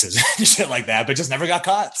mailboxes and shit like that, but just never got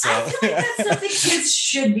caught. So I feel like that's something kids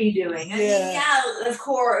should be doing. I mean, of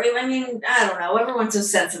course. I mean, I don't know. Everyone's so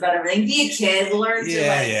sensitive about everything. Be a kid, learn to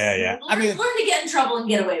learn to get in trouble and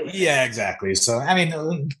get away with it. Yeah, exactly. So I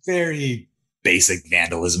mean, very basic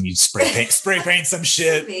vandalism. You spray paint some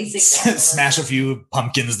shit, smash a few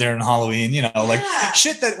pumpkins there in Halloween, you know, like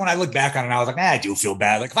shit that when I look back on it, I was like, I do feel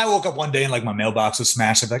bad. Like if I woke up one day and like my mailbox was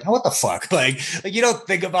smashed, I'd be like, oh, what the fuck? Like you don't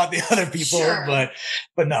think about the other people,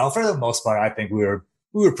 but no, for the most part, I think we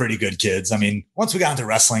were pretty good kids. I mean, once we got into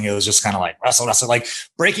wrestling, it was just kind of like wrestle, like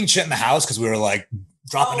breaking shit in the house because we were like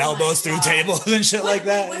dropping elbows through tables and shit like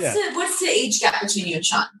that. What's the age gap between you and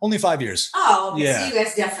Sean? Only 5 years. Oh, okay. So you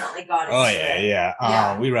guys definitely got it. Oh,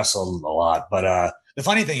 yeah. We wrestled a lot. But the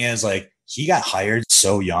funny thing is, like, he got hired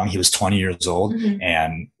so young. He was 20 years old. Mm-hmm.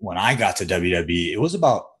 And when I got to WWE, it was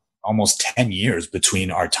about almost 10 years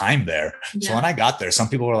between our time there. Yeah. So when I got there, some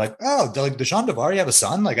people were like, oh, like Deshaun Daivari have a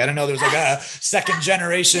son? Like, I didn't know there was like a second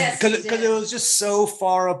generation because it was just so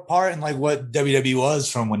far apart in like what WWE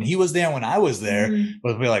was from when he was there and when I was there. Mm-hmm.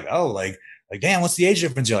 But we're like, oh, like, damn, what's the age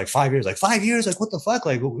difference? You're like 5 years, like 5 years. Like, what the fuck?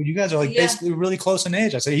 Like, you guys are like basically really close in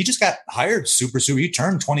age. I said, he just got hired super. He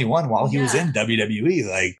turned 21 while he was in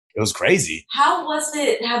WWE. Like, it was crazy. How was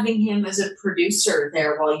it having him as a producer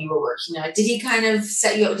there while you were working out? Did he kind of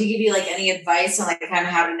set you up? Did he give you like any advice on like kind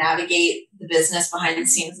of how to navigate the business behind the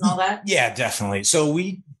scenes and all that? Yeah, definitely. So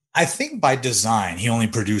I think by design, he only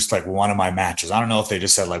produced like one of my matches. I don't know if they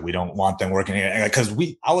just said like, we don't want them working because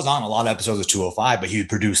I was on a lot of episodes of 205, but he would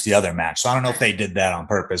produce the other match. So I don't know if they did that on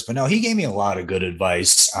purpose, but no, he gave me a lot of good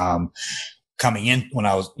advice. Coming in when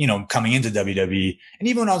I was, coming into WWE and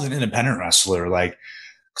even when I was an independent wrestler, like,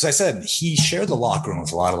 because I said he shared the locker room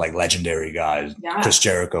with a lot of like legendary guys, Chris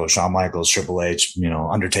Jericho, Shawn Michaels, Triple H,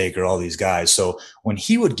 Undertaker, all these guys. So when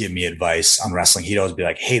he would give me advice on wrestling, he'd always be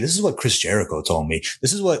like, hey, this is what Chris Jericho told me.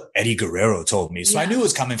 This is what Eddie Guerrero told me. So I knew it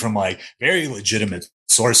was coming from like very legitimate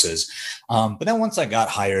sources. But then once I got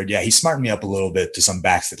hired, he smartened me up a little bit to some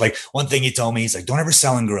backstage. Like one thing he told me, he's like, don't ever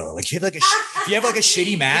sell in Gorilla. Like if you have like a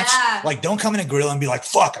shitty match, like don't come in a Gorilla and be like,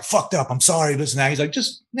 fuck, I fucked up. I'm sorry. This and that. He's like,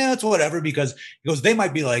 just, it's whatever. Because he goes, they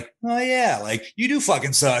might be like, oh yeah, like you do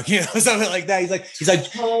fucking suck. Something like that. He's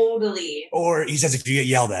like, totally. Or he says, if you get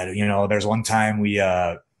yelled at, there's one time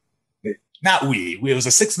it was a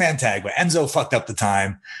 6-man tag, but Enzo fucked up the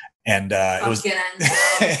time. And it was and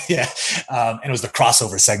it was the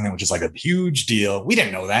crossover segment, which is like a huge deal. We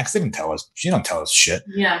didn't know that because they didn't tell us. She don't tell us shit.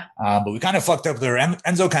 Yeah. But we kind of fucked up there.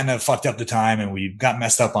 Enzo kind of fucked up the time, and we got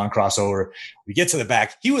messed up on crossover. We get to the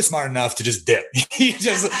back. He was smart enough to just dip. he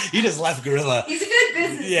just left Gorilla. He's a good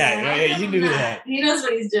businessman. Yeah, you knew that. He knows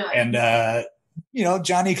what he's doing. And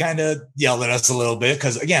Johnny kind of yelled at us a little bit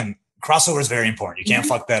because again, crossover is very important. You can't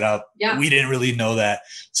fuck that up. Yeah. We didn't really know that,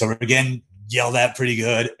 so again. Yelled at pretty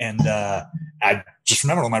good. And I just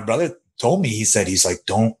remember when my brother told me, he's like,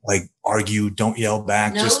 don't like argue, don't yell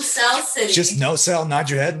back. No cell city. Just no cell, nod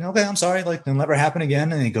your head. Okay, I'm sorry. Like it'll never happen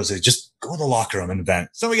again. And he goes, just go to the locker room and vent.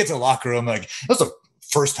 So we get to the locker room. Like it was the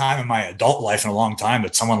first time in my adult life in a long time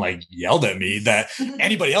that someone like yelled at me that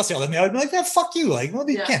anybody else yelled at me. I'd be like, fuck you. Like, well,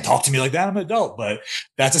 you can't talk to me like that. I'm an adult, but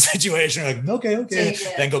that's a situation. Like, okay.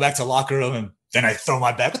 Then go back to the locker room and then I throw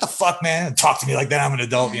my back. What the fuck, man? And talk to me like that. I'm an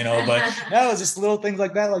adult, But no, it's just little things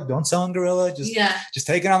like that. Like, don't sell in Gorilla. Just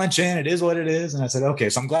take it on the chin. It is what it is. And I said, okay.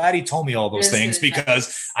 So I'm glad he told me all those things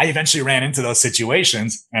because I eventually ran into those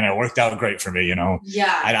situations and it worked out great for me.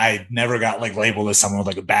 Yeah. I never got like labeled as someone with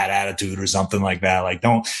like a bad attitude or something like that. Like,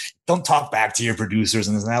 don't talk back to your producers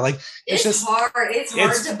and this and that. Like, it's just hard. It's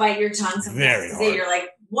hard to bite your tongue sometimes. Very hard. You're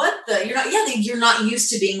like, what the? You're not used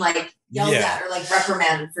to being like yelled at or like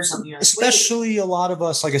reprimanded for something. Especially a lot of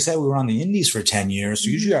us, like I said, we were on the indies for 10 years. So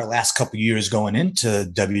usually our last couple of years going into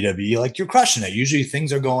WWE, like you're crushing it. Usually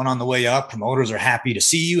things are going on the way up. Promoters are happy to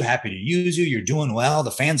see you, happy to use you. You're doing well.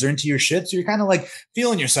 The fans are into your shit. So you're kind of like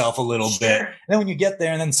feeling yourself a little bit. And then when you get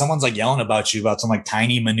there and then someone's like yelling about you about some like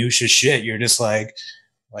tiny minutia shit, you're just like,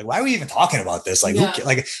 why are we even talking about this? Like,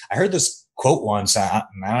 like I heard this quote once, I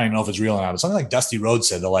don't even know if it's real or not, but something like Dusty Rhodes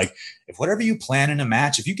said that like, if whatever you plan in a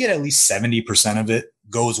match, if you get at least 70% of it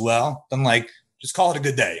goes well, then like, just call it a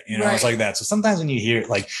good day. It's like that. So sometimes when you hear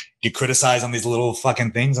like you criticize on these little fucking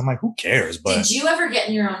things, I'm like, who cares? But did you ever get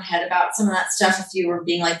in your own head about some of that stuff if you were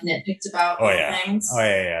being like nitpicked about things? Oh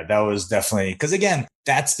yeah. That was definitely, because again,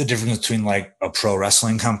 that's the difference between like a pro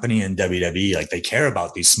wrestling company and WWE. Like they care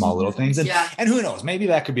about these small little things. And who knows, maybe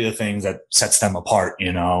that could be the things that sets them apart.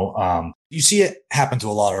 You see it happen to a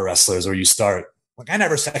lot of wrestlers where you start, like I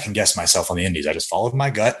never second guessed myself on the indies. I just followed my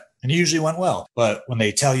gut and it usually went well. But when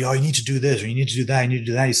they tell you, oh, you need to do this or you need to do that,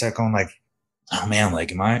 you start going like, oh man,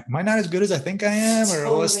 like, am I not as good as I think I am?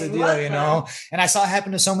 Or what's the deal, And I saw it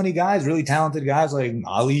happen to so many guys, really talented guys like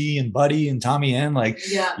Ali and Buddy and Tommy N. Like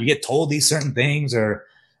you get told these certain things or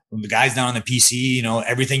the guys down on the PC,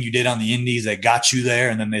 everything you did on the indies that got you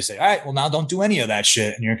there. And then they say, all right, well now don't do any of that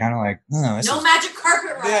shit. And you're kind of like, no magic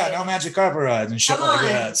carpet rides. Yeah, no magic carpet rides and shit like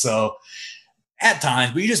that. So at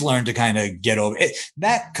times, but you just learn to kind of get over it.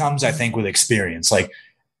 That comes, I think, with experience. Like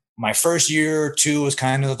my first year or two was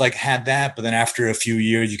kind of like had that, but then after a few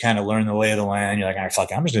years, you kind of learn the lay of the land. You're like,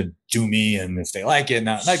 fuck, I'm just going to do me. And if they like it,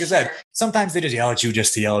 now, like I said, sometimes they just yell at you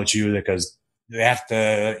just to yell at you because they have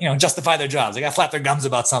to, justify their jobs. They got to flap their gums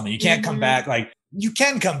about something. You can't come back like, you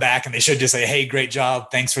can come back and they should just say, hey, great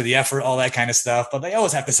job. Thanks for the effort, all that kind of stuff. But they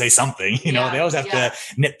always have to say something, they always have to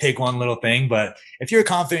nitpick one little thing. But if you're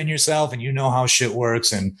confident in yourself and you know how shit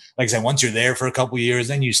works, and like I said, once you're there for a couple of years,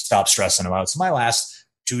 then you stop stressing about it. So my last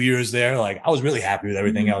 2 years there, like I was really happy with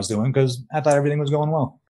everything I was doing because I thought everything was going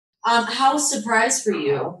well. How was surprised for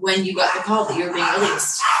you when you got the call that you were being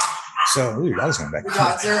released? So, that was going back. The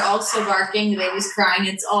dogs are also barking. The baby's crying.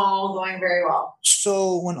 It's all going very well.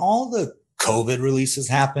 So when all the COVID releases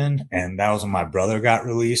happened, and that was when my brother got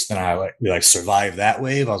released, and we survived that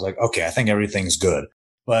wave. I was like, okay, I think everything's good.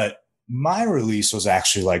 But my release was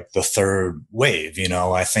actually like the third wave.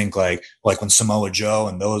 I think like when Samoa Joe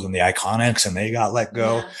and those and the Iconics and they got let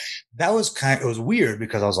go, that was it was weird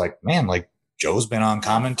because I was like, man, like Joe's been on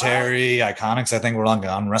commentary. Iconics, I think, were on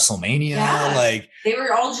WrestleMania. Yeah, like they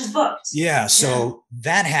were all just booked. Yeah, so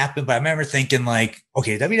that happened. But I remember thinking, like,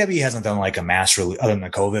 okay, WWE hasn't done like a mass release other than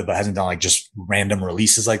the COVID, but hasn't done like just random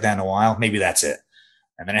releases like that in a while. Maybe that's it.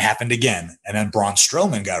 And then it happened again, and then Braun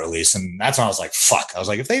Strowman got released, and that's when I was like, fuck. I was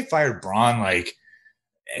like, if they fired Braun, like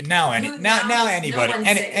now anybody,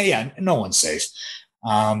 no one's safe.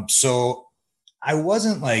 So I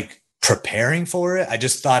wasn't like preparing for it. I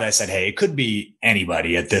just thought, I said, hey, it could be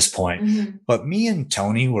anybody at this point. Mm-hmm. But me and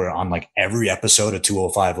Tony were on like every episode of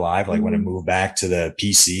 205 Live, like when it moved back to the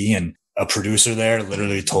PC, and a producer there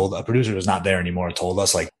literally told, a producer who's not there anymore, told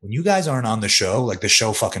us like, when you guys aren't on the show, like the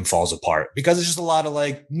show fucking falls apart, because it's just a lot of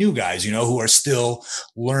like new guys, you know, who are still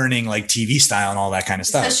learning like TV style and all that kind of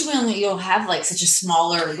stuff. Especially when you'll have like such a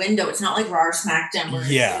smaller window. It's not like Raw or SmackDown where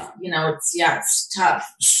it's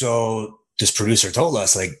tough. So this producer told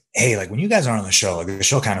us like, hey, like when you guys aren't on the show, like the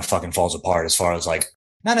show kind of fucking falls apart as far as like,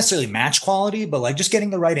 not necessarily match quality, but like just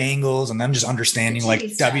getting the right angles and then just understanding like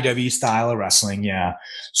WWE style of wrestling. Yeah.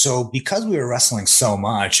 So because we were wrestling so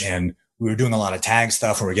much and we were doing a lot of tag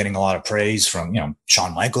stuff and we were getting a lot of praise from,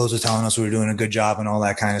 Shawn Michaels was telling us we were doing a good job and all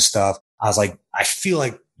that kind of stuff. I was like, I feel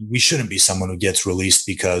like we shouldn't be someone who gets released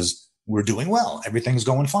because we're doing well. Everything's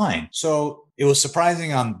going fine. So it was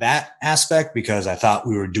surprising on that aspect because I thought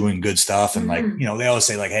we were doing good stuff. And like, they always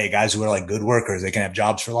say like, hey, guys who are like good workers, they can have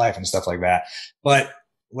jobs for life and stuff like that. But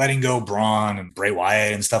letting go Braun and Bray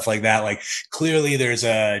Wyatt and stuff like that, like clearly there's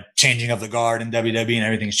a changing of the guard in WWE and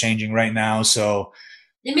everything's changing right now. So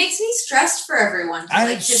it makes me stressed for everyone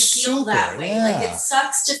to feel that way. Yeah. Like it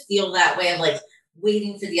sucks to feel that way of like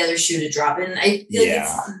waiting for the other shoe to drop. And I feel like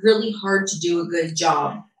it's really hard to do a good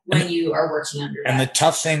job when you are working under and the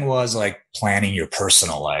tough thing was like planning your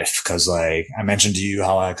personal life. Cause like I mentioned to you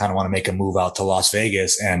how I kind of want to make a move out to Las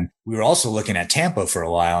Vegas, and we were also looking at Tampa for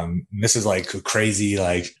a while. And this is like a crazy,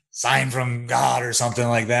 like sign from God or something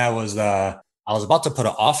like that was, I was about to put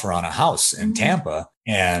an offer on a house in Tampa,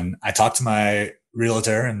 and I talked to my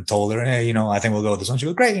realtor and told her, hey, I think we'll go with this one. She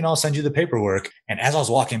goes, great. I'll send you the paperwork. And as I was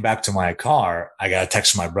walking back to my car, I got a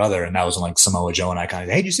text from my brother, and that was when like Samoa Joe and I kind of,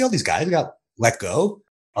 hey, do you see all these guys got let go?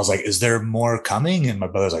 I was like, is there more coming? And my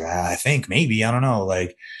brother's like, I think maybe, I don't know.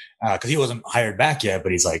 Like, cause he wasn't hired back yet,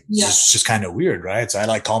 but he's like, it's just kind of weird. Right. So I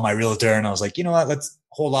like called my realtor and I was like, you know what, let's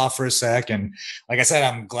hold off for a sec. And like I said,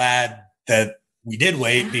 I'm glad that we did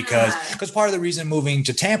wait because part of the reason moving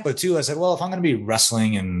to Tampa too, I said, well, if I'm going to be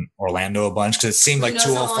wrestling in Orlando a bunch, cause it seemed like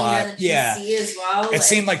 205. Yeah. As well, it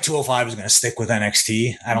seemed like 205 was going to stick with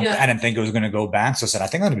NXT. I didn't think it was going to go back. So I said, I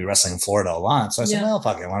think I'm going to be wrestling in Florida a lot. So I said, well,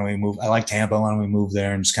 fuck it. Why don't we move? I like Tampa. Why don't we move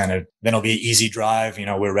there and just kind of, then it'll be an easy drive.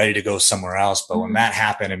 We're ready to go somewhere else. But when that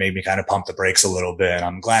happened, it made me kind of pump the brakes a little bit.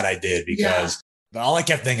 I'm glad I did because all I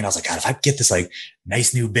kept thinking, I was like, God, if I get this like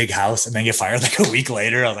nice new big house and then get fired like a week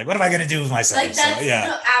later, I was like, what am I going to do with myself? Like that's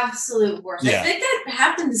the absolute worst. I think that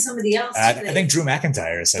happened to somebody else. I think Drew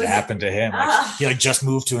McIntyre said it happened to him. Like, he like just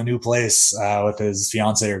moved to a new place with his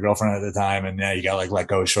fiance or girlfriend at the time, and he got like let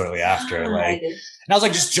go shortly after. And I was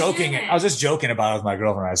like just joking. I was just joking about it with my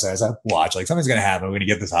girlfriend. I said, watch, like something's going to happen. We're going to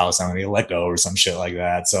get this house. I'm going to get let go or some shit like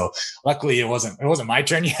that. So luckily it wasn't my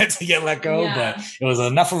turn yet to get let go, but it was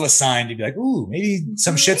enough of a sign to be like, ooh, maybe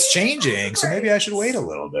some shit's changing. So maybe I should wait a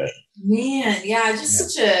little bit. Man. Yeah.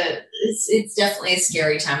 Just it's definitely a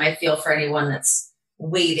scary time. I feel for anyone that's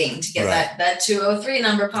waiting to get that 203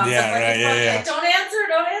 number pops up. Like, don't answer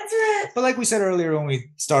it. But like we said earlier when we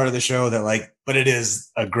started the show that but it is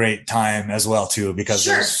a great time as well too, because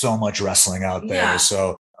there's so much wrestling out there. Yeah.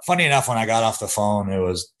 So funny enough, when I got off the phone, it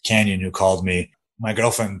was Canyon who called me. My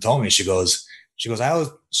girlfriend told me, she's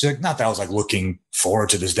like, not that I was like looking forward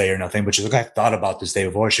to this day or nothing, but she's like, I thought about this day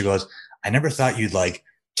before. She goes, I never thought you'd like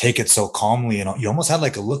take it so calmly, and you almost had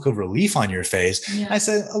like a look of relief on your face. Yeah. I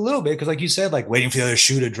said a little bit, because like you said, like waiting for the other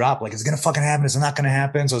shoe to drop, like, is it going to fucking happen? Is it not going to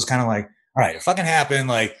happen? So it's kind of like, all right, it fucking happened.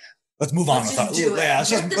 Like, let's move on with our, let's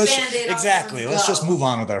just move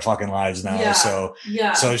on with our fucking lives now.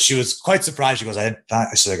 Yeah. So she was quite surprised. She goes,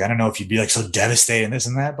 she's like, I don't know if you'd be like so devastated and this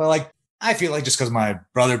and that, but like, I feel like just because my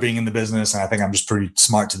brother being in the business, and I think I'm just pretty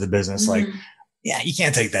smart to the business, like, you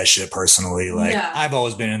can't take that shit personally. Like I've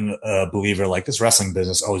always been a believer, like this wrestling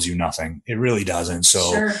business owes you nothing. It really doesn't.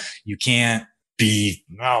 So you can't be,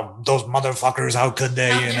 those motherfuckers, how could they,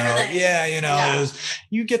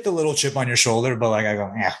 you get the little chip on your shoulder, but like, I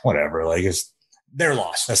go, whatever. Like they're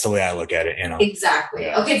lost. That's the way I look at it, Exactly.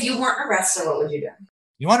 Yeah. Okay. If you weren't a wrestler, what would you do?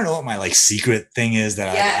 You want to know what my like secret thing is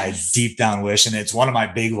that I deep down wish, and it's one of my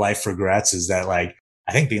big life regrets, is that like,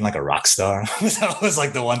 I think being like a rock star, that was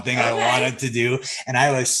like the one thing I wanted to do. And I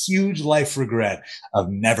have a huge life regret of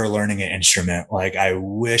never learning an instrument. Like I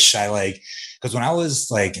wish because when I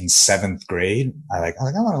was like in 7th grade, I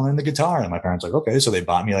want to learn the guitar. And my parents were like, okay. So they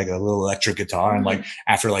bought me like a little electric guitar. And like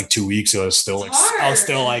after like 2 weeks, I was still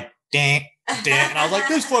like, dang. And I was like,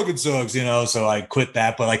 this fucking sucks, So I quit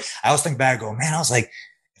that. But like, I always think back, man, I was like,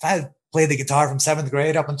 if I had played the guitar from 7th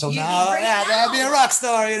grade up until now. Yeah, that'd be a rock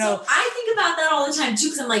star, you know. So I think about that all the time too,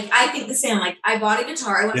 because I'm like, I think the same. Like, I bought a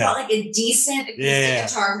guitar. I went and bought like a decent acoustic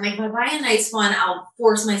guitar. I'm like, if I buy a nice one, I'll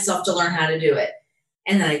force myself to learn how to do it.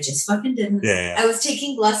 And then I just fucking didn't. Yeah. I was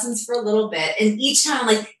taking lessons for a little bit, and each time,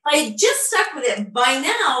 like, if I had just stuck with it, by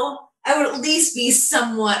now I would at least be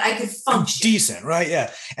somewhat. I could function decent, right?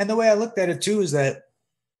 Yeah. And the way I looked at it too is that,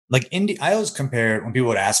 like, indie. I always compare when people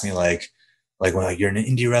would ask me like when you're an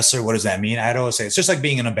indie wrestler, what does that mean? I'd always say it's just like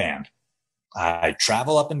being in a band. I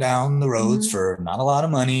travel up and down the roads for not a lot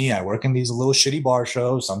of money. I work in these little shitty bar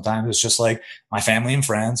shows. Sometimes it's just like my family and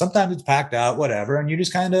friends. Sometimes it's packed out, whatever. And you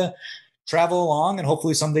just kind of travel along, and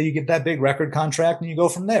hopefully someday you get that big record contract and you go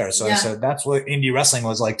from there. So I said, that's what indie wrestling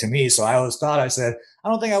was like to me. So I always thought, I said, I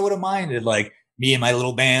don't think I would have minded like me and my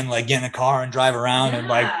little band, like get in a car and drive around and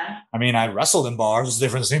like, I mean, I wrestled in bars. It's the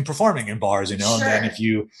difference between performing in bars, you know, and then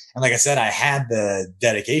and like I said, I had the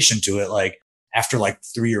dedication to it. Like after like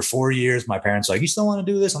 3 or 4 years, my parents were like, you still want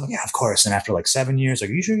to do this? I'm like, yeah, of course. And after like 7 years, like,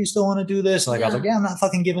 are you sure you still want to do this? Like, I was like, yeah, I'm not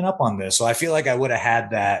fucking giving up on this. So I feel like I would have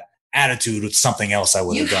had that attitude with something else I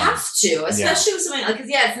would have done. You have to, especially with something like, because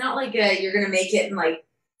it's not like you're going to make it in like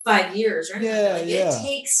 5 years, right? It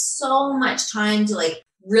takes so much time to like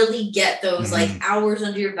really get those like hours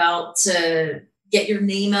under your belt to get your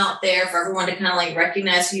name out there for everyone to kind of like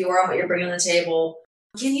recognize who you are and what you're bringing to the table.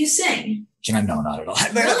 Can you sing? No, not at all.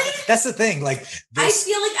 Really? That's the thing. Like, I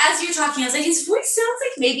feel like as you're talking, I was like, his voice sounds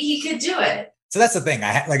like maybe he could do it. So that's the thing. I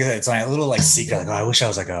had, like I said, it's like a little like secret. Like, oh, I wish I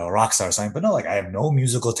was like a rock star or something. But no, like I have no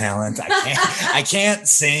musical talent. I can't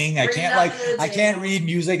sing. I can't read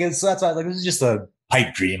music. And so that's why like this is just a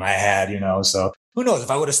pipe dream I had, you know. So who knows if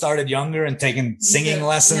I would have started younger and taken singing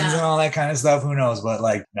lessons and all that kind of stuff? Who knows? But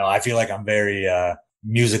like, no, I feel like I'm very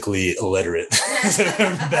musically illiterate. That's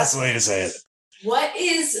the best way to say it. What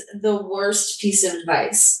is the worst piece of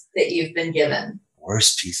advice that you've been given?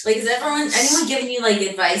 Worst piece. Like, is anyone giving you like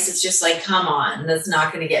advice? It's just like, come on, that's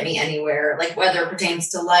not going to get me anywhere. Like, whether it pertains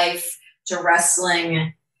to life, to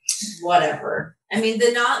wrestling, whatever. I mean,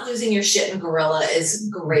 the not losing your shit in Gorilla is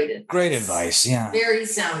great advice. Great advice, yeah. Very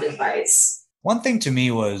sound advice. One thing to me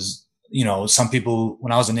was, you know, some people,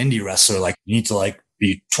 when I was an indie wrestler, like, you need to like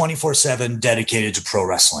be 24/7 dedicated to pro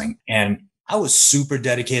wrestling. And I was super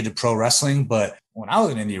dedicated to pro wrestling, but when I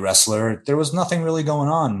was an indie wrestler, there was nothing really going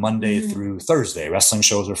on Monday through Thursday. Wrestling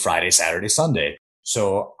shows were Friday, Saturday, Sunday.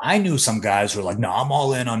 So I knew some guys who were like, no, I'm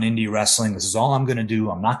all in on indie wrestling. This is all I'm going to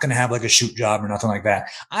do. I'm not going to have like a shoot job or nothing like that.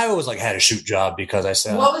 I always like had a shoot job because I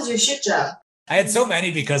said, what was your shoot job? I had so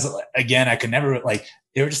many because again, I could never like,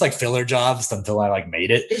 they were just like filler jobs until I like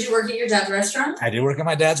made it. Did you work at your dad's restaurant? I did work at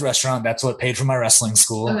my dad's restaurant. That's what paid for my wrestling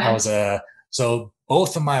school. Okay. I was so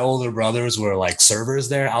both of my older brothers were like servers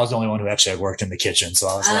there. I was the only one who actually worked in the kitchen. So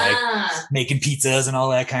I was like making pizzas and all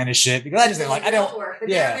that kind of shit because I just didn't like, I don't work, but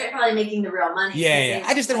they're probably making the real money. Yeah.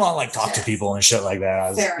 I just didn't want to like talk to people and shit like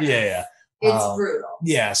that. It's brutal.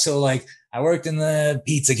 Yeah. So like I worked in the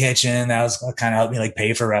pizza kitchen. That was kind of helped me like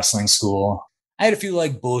pay for wrestling school. I had a few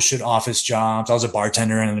like bullshit office jobs. I was a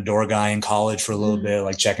bartender and a door guy in college for a little bit,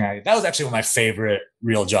 like checking out. That was actually my favorite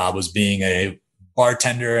real job was being a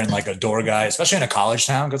bartender and like a door guy, especially in a college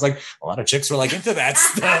town, because like a lot of chicks were like into that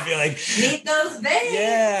stuff. You're like, meet those babes.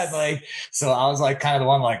 Yeah, like so I was like kind of the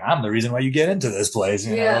one like I'm the reason why you get into this place,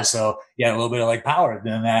 you know. So yeah, a little bit of like power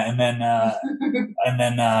doing that, and then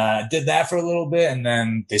did that for a little bit, and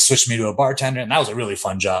then they switched me to a bartender, and that was a really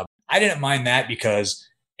fun job. I didn't mind that because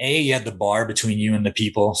you had the bar between you and the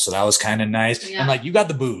people. So that was kind of nice. Yeah. And like, you got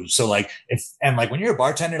the booze. So like, when you're a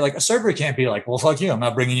bartender, like a server can't be like, well, fuck you, I'm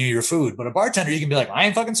not bringing you your food. But a bartender, you can be like, I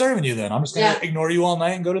ain't fucking serving you then. I'm just going to ignore you all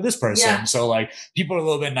night and go to this person. Yeah. So like, people are a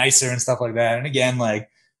little bit nicer and stuff like that. And again, like,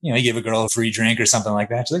 you know, you give a girl a free drink or something like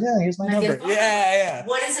that. She's like, yeah, here's my number. Yeah.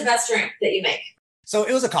 What is the best drink that you make? So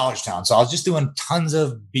it was a college town. So I was just doing tons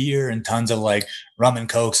of beer and tons of like rum and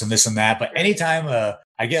cokes and this and that. But anytime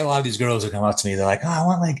I get a lot of these girls who come up to me, they're like, oh, I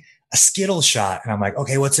want like a Skittles shot. And I'm like,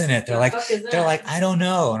 okay, what's in it? They're like, I don't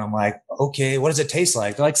know. And I'm like, okay, what does it taste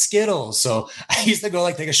like? They're like Skittles. So I used to go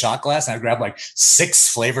like take a shot glass and I'd grab like 6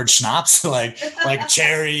 flavored schnapps, like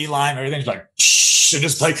cherry, lime, everything. Like, shh, and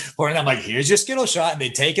just like pouring them. I'm like, here's your Skittles shot. And they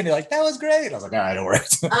take it. And they're like, that was great. I was like, all right, it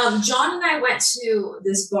worked. John and I went to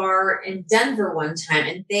this bar in Denver one time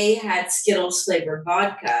and they had Skittles flavored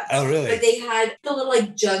vodka. Oh, really? But they had the little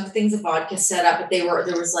like jug things of vodka set up, but there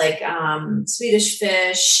was like Swedish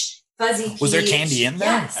Fish, Fuzzy Peach. Was there candy in there?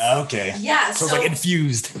 Yes. Okay. Yeah. So it was like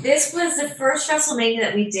infused. This was the first WrestleMania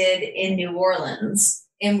that we did in New Orleans.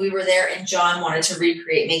 and we were there, and John wanted to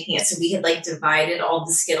recreate making it. So we had like divided all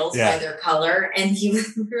the Skittles by their color. And we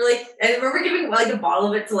were like, I remember giving like a bottle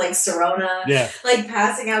of it to like Serona, like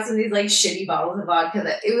passing out some of these like shitty bottles of vodka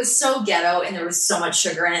that it was so ghetto and there was so much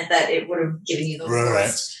sugar in it that it would have given you the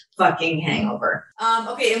worst fucking hangover.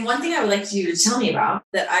 Okay, and one thing I would like you to tell me about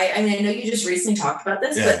that I mean, I know you just recently talked about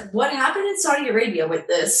this, but what happened in Saudi Arabia with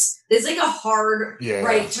this? There's like a hard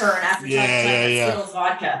right turn after talking about Skittles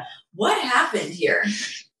vodka. What happened here?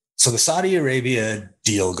 So the Saudi Arabia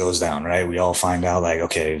deal goes down, right? We all find out like,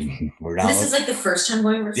 okay, we're not. This is like the first time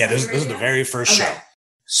going over Saudi Arabia? This is the very first show.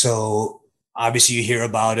 So obviously you hear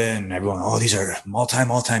about it and everyone, these are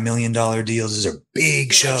multi-million-dollar deals. These are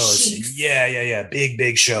big shows. Yeah.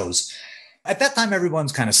 Big shows. At that time,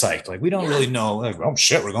 everyone's kind of psyched. Like, we don't really know, like, oh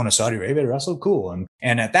shit, we're going to Saudi Arabia to wrestle. Cool.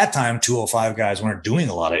 And at that time, 205 guys weren't doing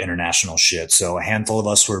a lot of international shit. So a handful of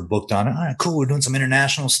us were booked on it. All right, cool. We're doing some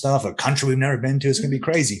international stuff, a country we've never been to. It's going to be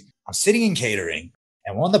crazy. I'm sitting in catering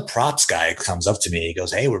and one of the props guy comes up to me. He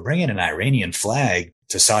goes, hey, we're bringing an Iranian flag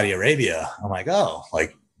to Saudi Arabia. I'm like, oh,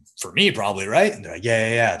 like, for me, probably, right? And they're like,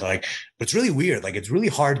 yeah. They're like, but it's really weird. Like, it's really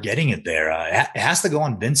hard getting it there. It has to go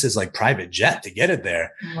on Vince's like private jet to get it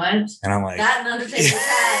there. What? And I'm like, that and Undertaker's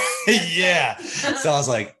hat. Yeah. So I was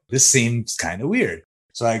like, this seems kind of weird.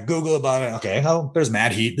 So I Google about it. Okay, there's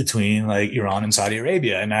mad heat between like Iran and Saudi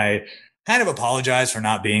Arabia, and I kind of apologize for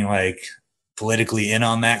not being like politically in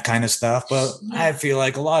on that kind of stuff, but I feel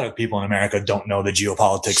like a lot of people in America don't know the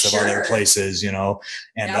geopolitics of other places, you know.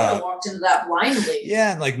 And I walked into that blindly.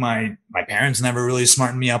 Yeah, and like my parents never really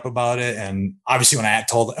smartened me up about it. And obviously when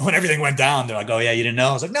everything went down, they're like, oh yeah, you didn't know?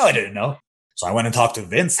 I was like, no, I didn't know. So I went and talked to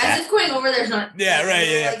Vince. As if going over there's not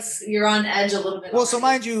like, you're on edge a little bit. Well, so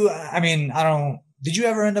mind you, I mean, did you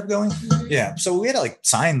ever end up going? Mm-hmm. Yeah. So we had to like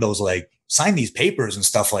sign these papers and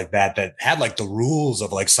stuff like that had like the rules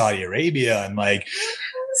of like Saudi Arabia and like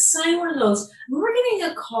sign one of those. We were getting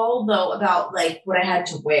a call though about like what I had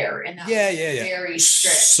to wear, and that was very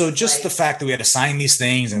strict. So just the fact that we had to sign these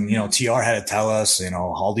things, and you know, TR had to tell us, you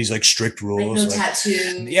know, all these like strict rules, like no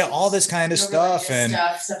tattoos, all this kind of stuff,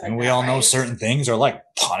 and we all know certain things are like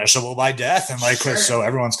punishable by death, and like so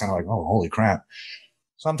everyone's kind of like, oh, holy crap.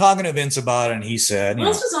 So I'm talking to Vince about it, and he said, what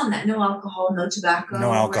else was on that? No alcohol, no tobacco.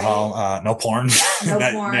 No alcohol, right? No porn. No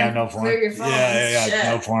porn. Yeah, no porn. Clear your phone.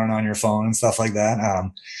 Yeah. No porn on your phone and stuff like that.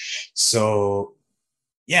 So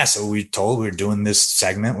we were doing this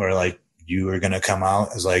segment where like you were going to come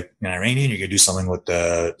out as like an Iranian. You're going to do something with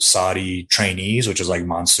the Saudi trainees, which is like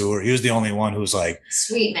Mansoor. He was the only one who was like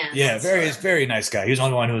sweet man. Yeah, very nice guy. He was the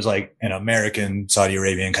only one who was like an American Saudi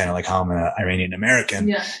Arabian, kind of like how I'm an Iranian American.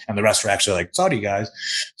 Yeah. And the rest were actually like Saudi guys.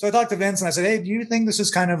 So I talked to Vince and I said, hey, do you think this is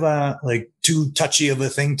kind of like too touchy of a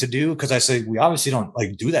thing to do? Because I said, we obviously don't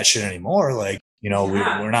like do that shit anymore. Like, you know,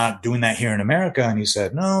 we're not doing that here in America. And he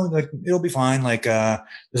said, no, like it'll be fine. Like, this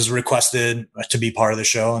is requested to be part of the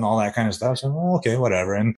show and all that kind of stuff. So, okay,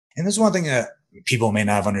 whatever. And this is one thing that people may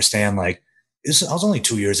not understand. Like, I was only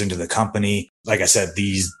 2 years into the company. Like I said,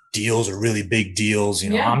 these deals are really big deals. You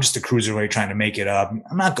know, I'm just a cruiserweight trying to make it up.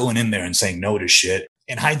 I'm not going in there and saying no to shit.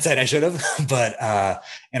 In hindsight, I should have, but,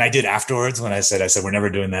 and I did afterwards when I said, we're never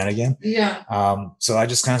doing that again. Yeah. So I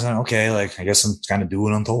just kind of said, okay, like, I guess I'm kind of doing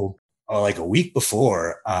what I'm told. Like a week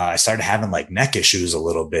before, I started having like neck issues a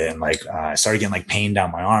little bit, and like I started getting like pain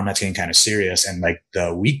down my arm. That's getting kind of serious. And like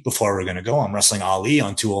the week before we're gonna go, I'm wrestling Ali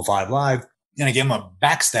on 205 Live, and I give him a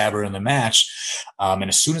backstabber in the match. And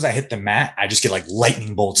as soon as I hit the mat, I just get like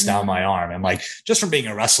lightning bolts down my arm. And like just from being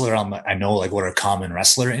a wrestler, I know like what are common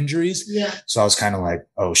wrestler injuries. Yeah. So I was kind of like,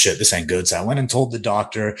 oh shit, this ain't good. So I went and told the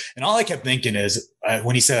doctor, and all I kept thinking is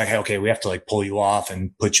when he said like, hey, okay, we have to like pull you off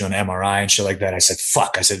and put you on MRI and shit like that. I said,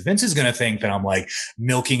 fuck. I said, Vince is going to think that I'm like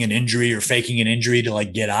milking an injury or faking an injury to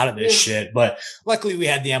like get out of this shit. But luckily we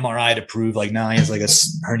had the MRI to prove like, no, he has like a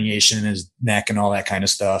herniation in his neck and all that kind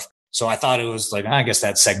of stuff. So I thought it was like, I guess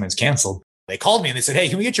that segment's canceled. They called me and they said, hey,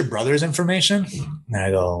 can we get your brother's information? And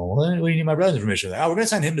I go, what do you need my brother's information? Like, we're going to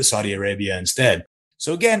send him to Saudi Arabia instead.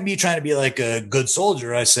 So again, me trying to be like a good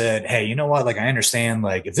soldier, I said, hey, you know what? Like, I understand,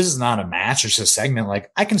 like, if this is not a match, it's just a segment, like,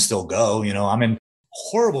 I can still go. You know, I'm in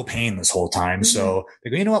horrible pain this whole time. So they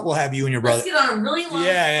go, you know what? We'll have you and your brother. Let's get on a really long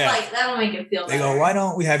flight. That'll make it feel better. They go, why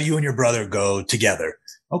don't we have you and your brother go together?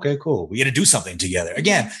 Okay, cool. We got to do something together.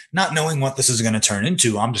 Again, not knowing what this is going to turn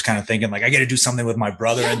into, I'm just kind of thinking like, I got to do something with my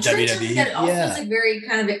brother in WWE. It all feels like very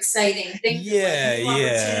kind of exciting things.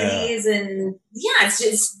 Opportunities and it's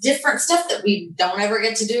just different stuff that we don't ever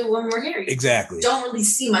get to do when we're here. Exactly. Don't really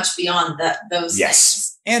see much beyond those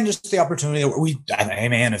things. And just the opportunity hey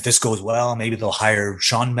man, if this goes well, maybe they'll hire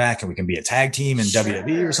Sean back and we can be a tag team in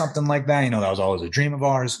WWE or something like that. You know, that was always a dream of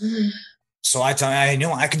ours. Mm-hmm. So I tell you,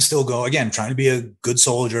 I can still go again, trying to be a good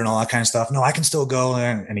soldier and all that kind of stuff. No, I can still go.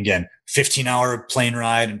 And again, 15-hour plane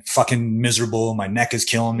ride and fucking miserable. My neck is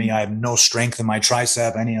killing me. I have no strength in my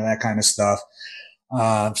tricep, any of that kind of stuff.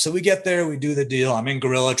 So we get there, we do the deal. I'm in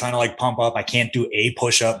gorilla trying to like pump up. I can't do a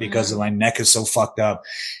push up because my neck is so fucked up.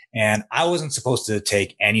 And I wasn't supposed to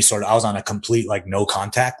take any sort of, I was on a complete like no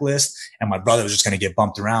contact list, and my brother was just going to get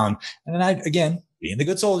bumped around. And then again, being the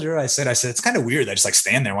good soldier, I said, it's kind of weird. I just like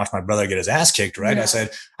stand there and watch my brother get his ass kicked. Right. Yeah. I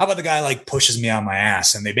said, how about the guy like pushes me on my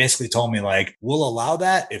ass? And they basically told me like, we'll allow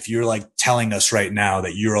that if you're like telling us right now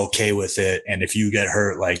that you're okay with it. And if you get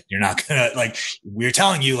hurt, like you're not gonna, like, we're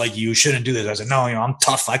telling you like you shouldn't do this. I said, no, I'm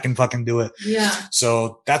tough. I can fucking do it. Yeah.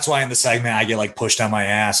 So that's why in the segment I get like pushed on my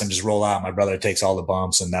ass and just roll out. My brother takes all the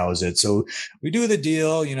bumps, and that was it. So we do the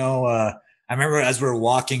deal, I remember as we were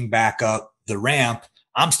walking back up the ramp,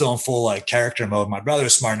 I'm still in full like character mode. My brother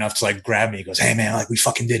was smart enough to like grab me. He goes, hey man, like we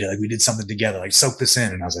fucking did it. Like we did something together. Like soak this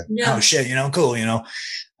in. And I was like, oh shit, cool.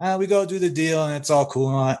 We go do the deal and it's all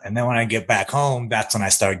cool. And then when I get back home, that's when I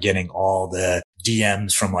start getting all the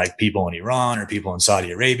DMs from like people in Iran or people in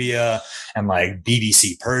Saudi Arabia, and like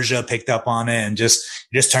BBC Persia picked up on it, and just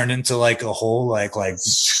turned into like a whole like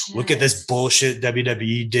look at this bullshit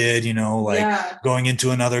WWE did, going into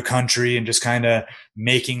another country and just kind of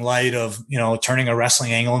making light of, turning a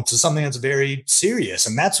wrestling angle into something that's very serious.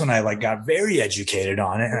 And that's when I like got very educated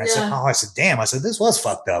on it. And I said, damn, this was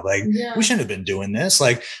fucked up. Like we shouldn't have been doing this.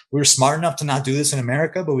 Like we were smart enough to not do this in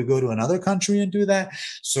America, but we go to another country and do that.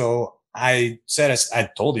 So I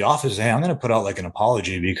told the office, hey, I'm going to put out like an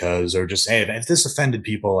apology or just, hey, if this offended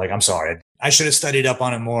people, like, I'm sorry. I should have studied up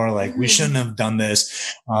on it more. Like we shouldn't have done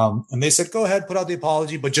this. And they said, go ahead, put out the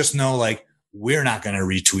apology, but just know like, we're not going to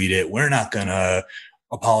retweet it. We're not going to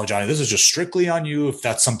apologize. This is just strictly on you if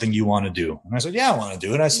that's something you want to do. And I said, yeah, I want to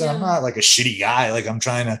do it. I said, I'm not like a shitty guy. Like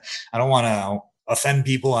I don't want to offend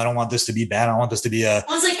people. I don't want this to be bad. I want this to be it's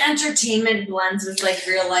like entertainment blends with like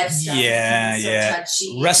real life stuff. Yeah.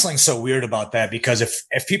 Touchy. Wrestling's so weird about that, because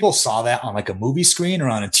if people saw that on like a movie screen or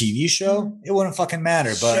on a TV show, it wouldn't fucking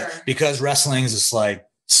matter. But because wrestling is just like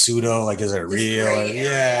pseudo, like, is it real?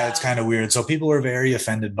 It's kind of weird. So people were very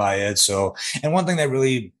offended by it. So, and one thing that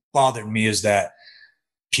really bothered me is that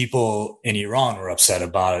people in Iran were upset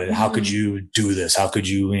about it. How could you do this? How could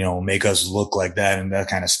you, make us look like that and that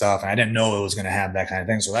kind of stuff? And I didn't know it was going to have that kind of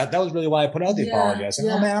thing. So that was really why I put out the apology. I said,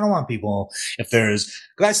 oh man, I don't want people, because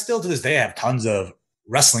I still to this day have tons of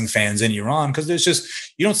wrestling fans in Iran, because there's just,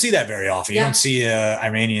 you don't see that very often. You don't see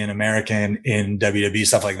Iranian American in WWE,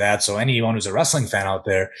 stuff like that. So anyone who's a wrestling fan out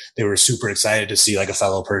there, they were super excited to see like a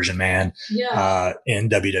fellow Persian man in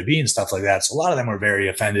WWE and stuff like that. So a lot of them were very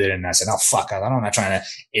offended, and I said, oh fuck, I'm not trying to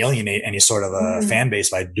alienate any sort of a fan base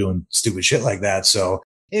by doing stupid shit like that. So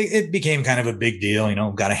it became kind of a big deal,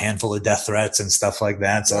 got a handful of death threats and stuff like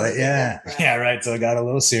that. So right. So it got a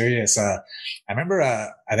little serious. I remember,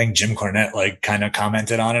 I think Jim Cornette like kind of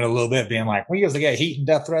commented on it a little bit, being like, we used to get heat and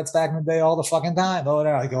death threats back in the day all the fucking time.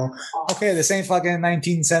 I go, okay, this ain't fucking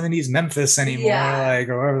 1970s Memphis anymore, like,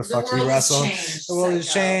 or wherever the fuck we wrestle. The world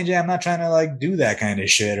has changed. Yeah, I'm not trying to like do that kind of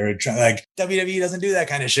shit, or like WWE doesn't do that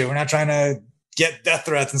kind of shit. We're not trying to get death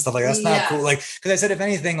threats and stuff like that. That's not cool. Like, because I said, if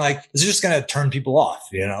anything, like, this is just going to turn people off,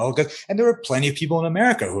 and there were plenty of people in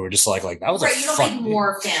America who were just like that was you don't make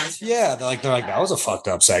more fans. They're like, that was a fucked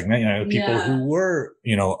up segment. People who were,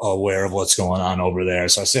 aware of what's going on over there.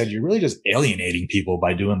 So I said, you're really just alienating people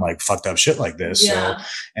by doing like fucked up shit like this. So,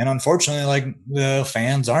 and unfortunately, like the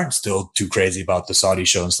fans aren't still too crazy about the Saudi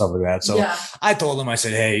show and stuff like that. So I told them, I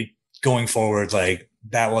said, hey, going forward, like,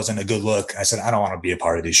 that wasn't a good look. I said, I don't want to be a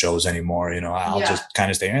part of these shows anymore. I'll just kind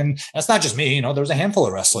of stay. And that's not just me. There was a handful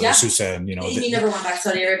of wrestlers who said, you never went back to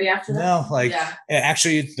Saudi Arabia after that? No,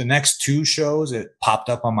 actually the next two shows, it popped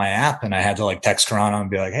up on my app and I had to like text Karana and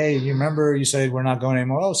be like, hey, you remember you said we're not going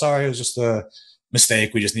anymore? Oh, sorry. It was just a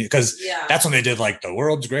mistake. We just need, because that's when they did like the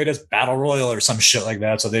world's greatest battle royal or some shit like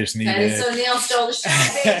that. So they just needed. So Neil stole the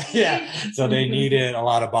show. So they needed a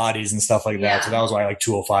lot of bodies and stuff like that. So that was why like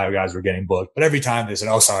 205 guys were getting booked. But every time they said,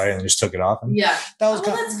 "Oh, sorry," and they just took it off. And that was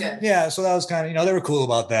that's good. Yeah. So that was kind of, they were cool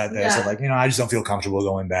about that. They said like, I just don't feel comfortable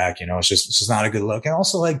going back. It's just not a good look. And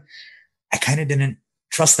also like, I kind of didn't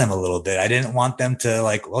trust them a little bit. I didn't want them to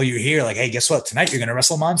like, well, you're here. Like, hey, guess what? Tonight you're going to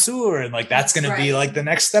wrestle Mansoor. And like, that's going to be like the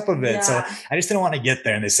next step of it. Yeah. So I just didn't want to get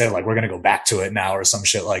there. And they said like, we're going to go back to it now or some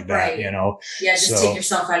shit like that, Yeah. Just take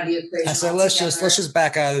yourself out of the equation. I said, let's just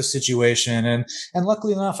back out of the situation. And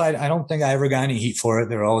luckily enough, I don't think I ever got any heat for it.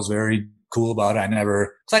 They were always very cool about it.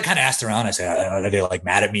 Cause I kind of asked around. I said, are they like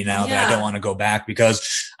mad at me now that I don't want to go back?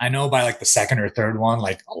 Because I know by like the second or third one,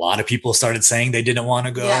 like a lot of people started saying they didn't want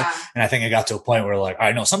to go. Yeah. And I think it got to a point where like,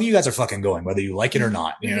 I know some of you guys are fucking going, whether you like it or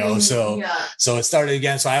not, you know? So, so it started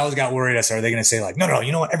again. So I always got worried. I said, are they going to say like, no,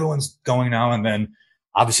 you know what? Everyone's going now. And then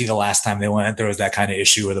obviously the last time they went, there was that kind of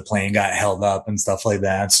issue where the plane got held up and stuff like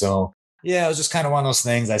that. So yeah, it was just kind of one of those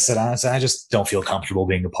things. I said, honestly, I just don't feel comfortable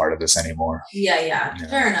being a part of this anymore. Yeah.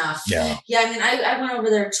 Fair enough. Yeah. Yeah. I mean, I went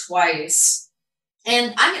over there twice.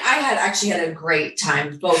 And I mean, I had actually had a great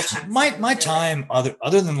time both times. My time,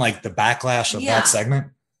 other than like the backlash of that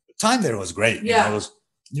segment, time there was great. Yeah. You know,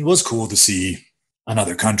 it was cool to see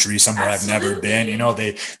another country, somewhere I've never been. You know,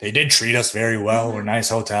 they did treat us very well. We're a nice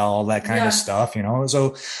hotel, all that kind of stuff, you know.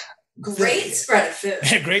 So great spread of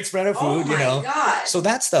food. Great spread of food, you know. God. So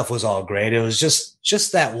that stuff was all great. It was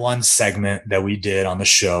just that one segment that we did on the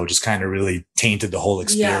show just kind of really tainted the whole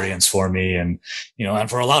experience for me, and you know, and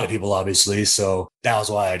for a lot of people, obviously. So that was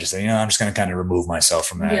why I just said, you know, I'm just going to kind of remove myself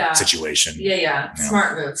from that situation. Yeah.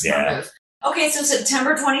 Smart move. Okay, so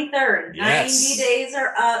September 23rd, 90 days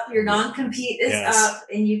are up. Your non-compete is up,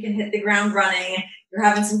 and you can hit the ground running. You're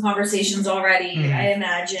having some conversations already, I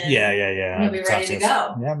imagine. Yeah. You'll be ready to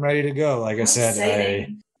go. Yeah, I'm ready to go. Like I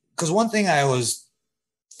said, because one thing I always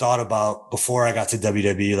thought about before I got to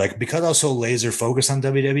WWE, like because I was so laser focused on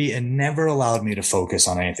WWE, it never allowed me to focus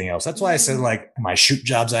on anything else. That's why I said like my shoot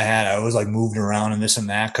jobs I had, I was like moving around and this and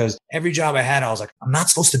that, because every job I had, I was like, I'm not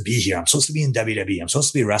supposed to be here. I'm supposed to be in WWE. I'm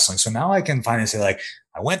supposed to be wrestling. So now I can finally say like,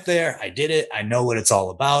 I went there, I did it. I know what it's all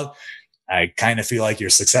about. I kind of feel like your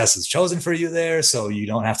success is chosen for you there. So you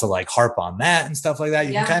don't have to like harp on that and stuff like that.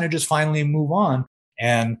 You can kind of just finally move on.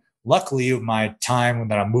 And luckily my time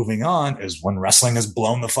that I'm moving on is when wrestling has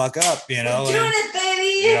blown the fuck up, you know, doing it,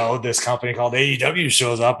 baby. You know, this company called AEW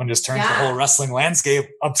shows up and just turns the whole wrestling landscape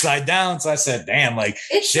upside down. So I said, damn, like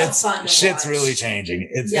shit's really changing.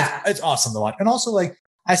 It's awesome to watch. And also like,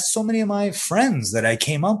 I have so many of my friends that I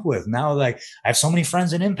came up with now. Like I have so many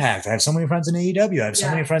friends in Impact. I have so many friends in AEW. I have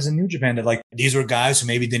so many friends in New Japan that like, these were guys who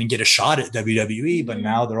maybe didn't get a shot at WWE, but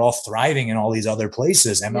now they're all thriving in all these other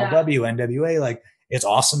places. MLW, NWA, like it's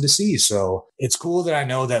awesome to see. So it's cool that I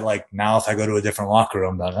know that like now if I go to a different locker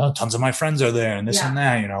room, that tons of my friends are there and this and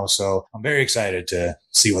that, you know, so I'm very excited to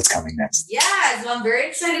see what's coming next. Yeah. So I'm very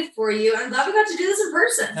excited for you. I'm glad we got to do this in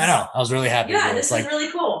person. I know. I was really happy. Yeah, this is really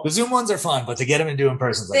cool. The Zoom ones are fun, but to get them and do in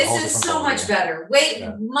person is like a whole different so much better.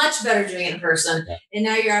 Much better doing it in person. Yeah. And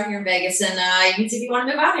now you're out here in Vegas and you can see if you want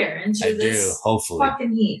to move out here into this hopefully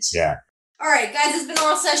fucking heat. Yeah. All right, guys, it's been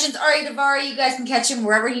Oral Sessions. Ari Daivari, you guys can catch him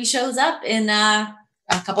wherever he shows up in a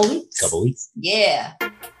couple weeks. Yeah.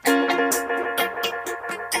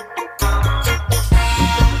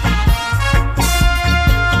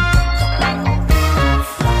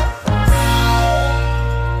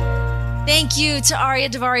 Thank you to Ari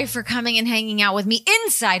Daivari for coming and hanging out with me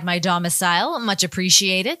inside my domicile. Much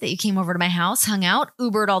appreciated that you came over to my house, hung out,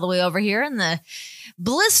 Ubered all the way over here in the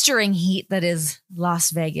blistering heat that is Las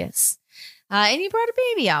Vegas. And you brought a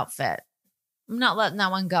baby outfit. I'm not letting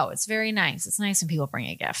that one go. It's very nice. It's nice when people bring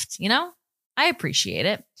a gift, you know? I appreciate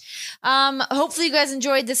it. Hopefully you guys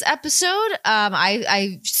enjoyed this episode.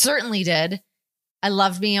 I certainly did. I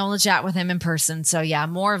loved being able to chat with him in person. So yeah,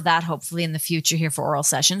 more of that hopefully in the future here for Oral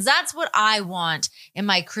Sessions. That's what I want in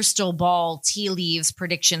my crystal ball tea leaves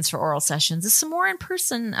predictions for Oral Sessions is some more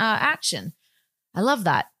in-person action. I love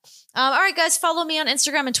that. All right, guys, follow me on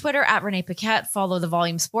Instagram and Twitter at Renee Paquette. Follow The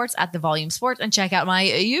Volume Sports at The Volume Sports and check out my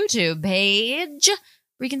YouTube page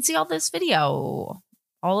where you can see all this video.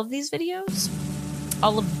 All of these videos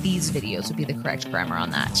would be the correct grammar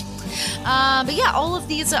on that. But yeah, all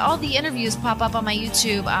the interviews pop up on my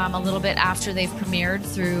YouTube a little bit after they've premiered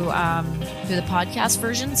through the podcast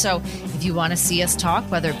version. So if you want to see us talk,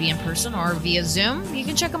 whether it be in person or via Zoom, you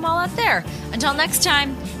can check them all out there. Until next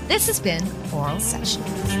time, this has been Oral Sessions.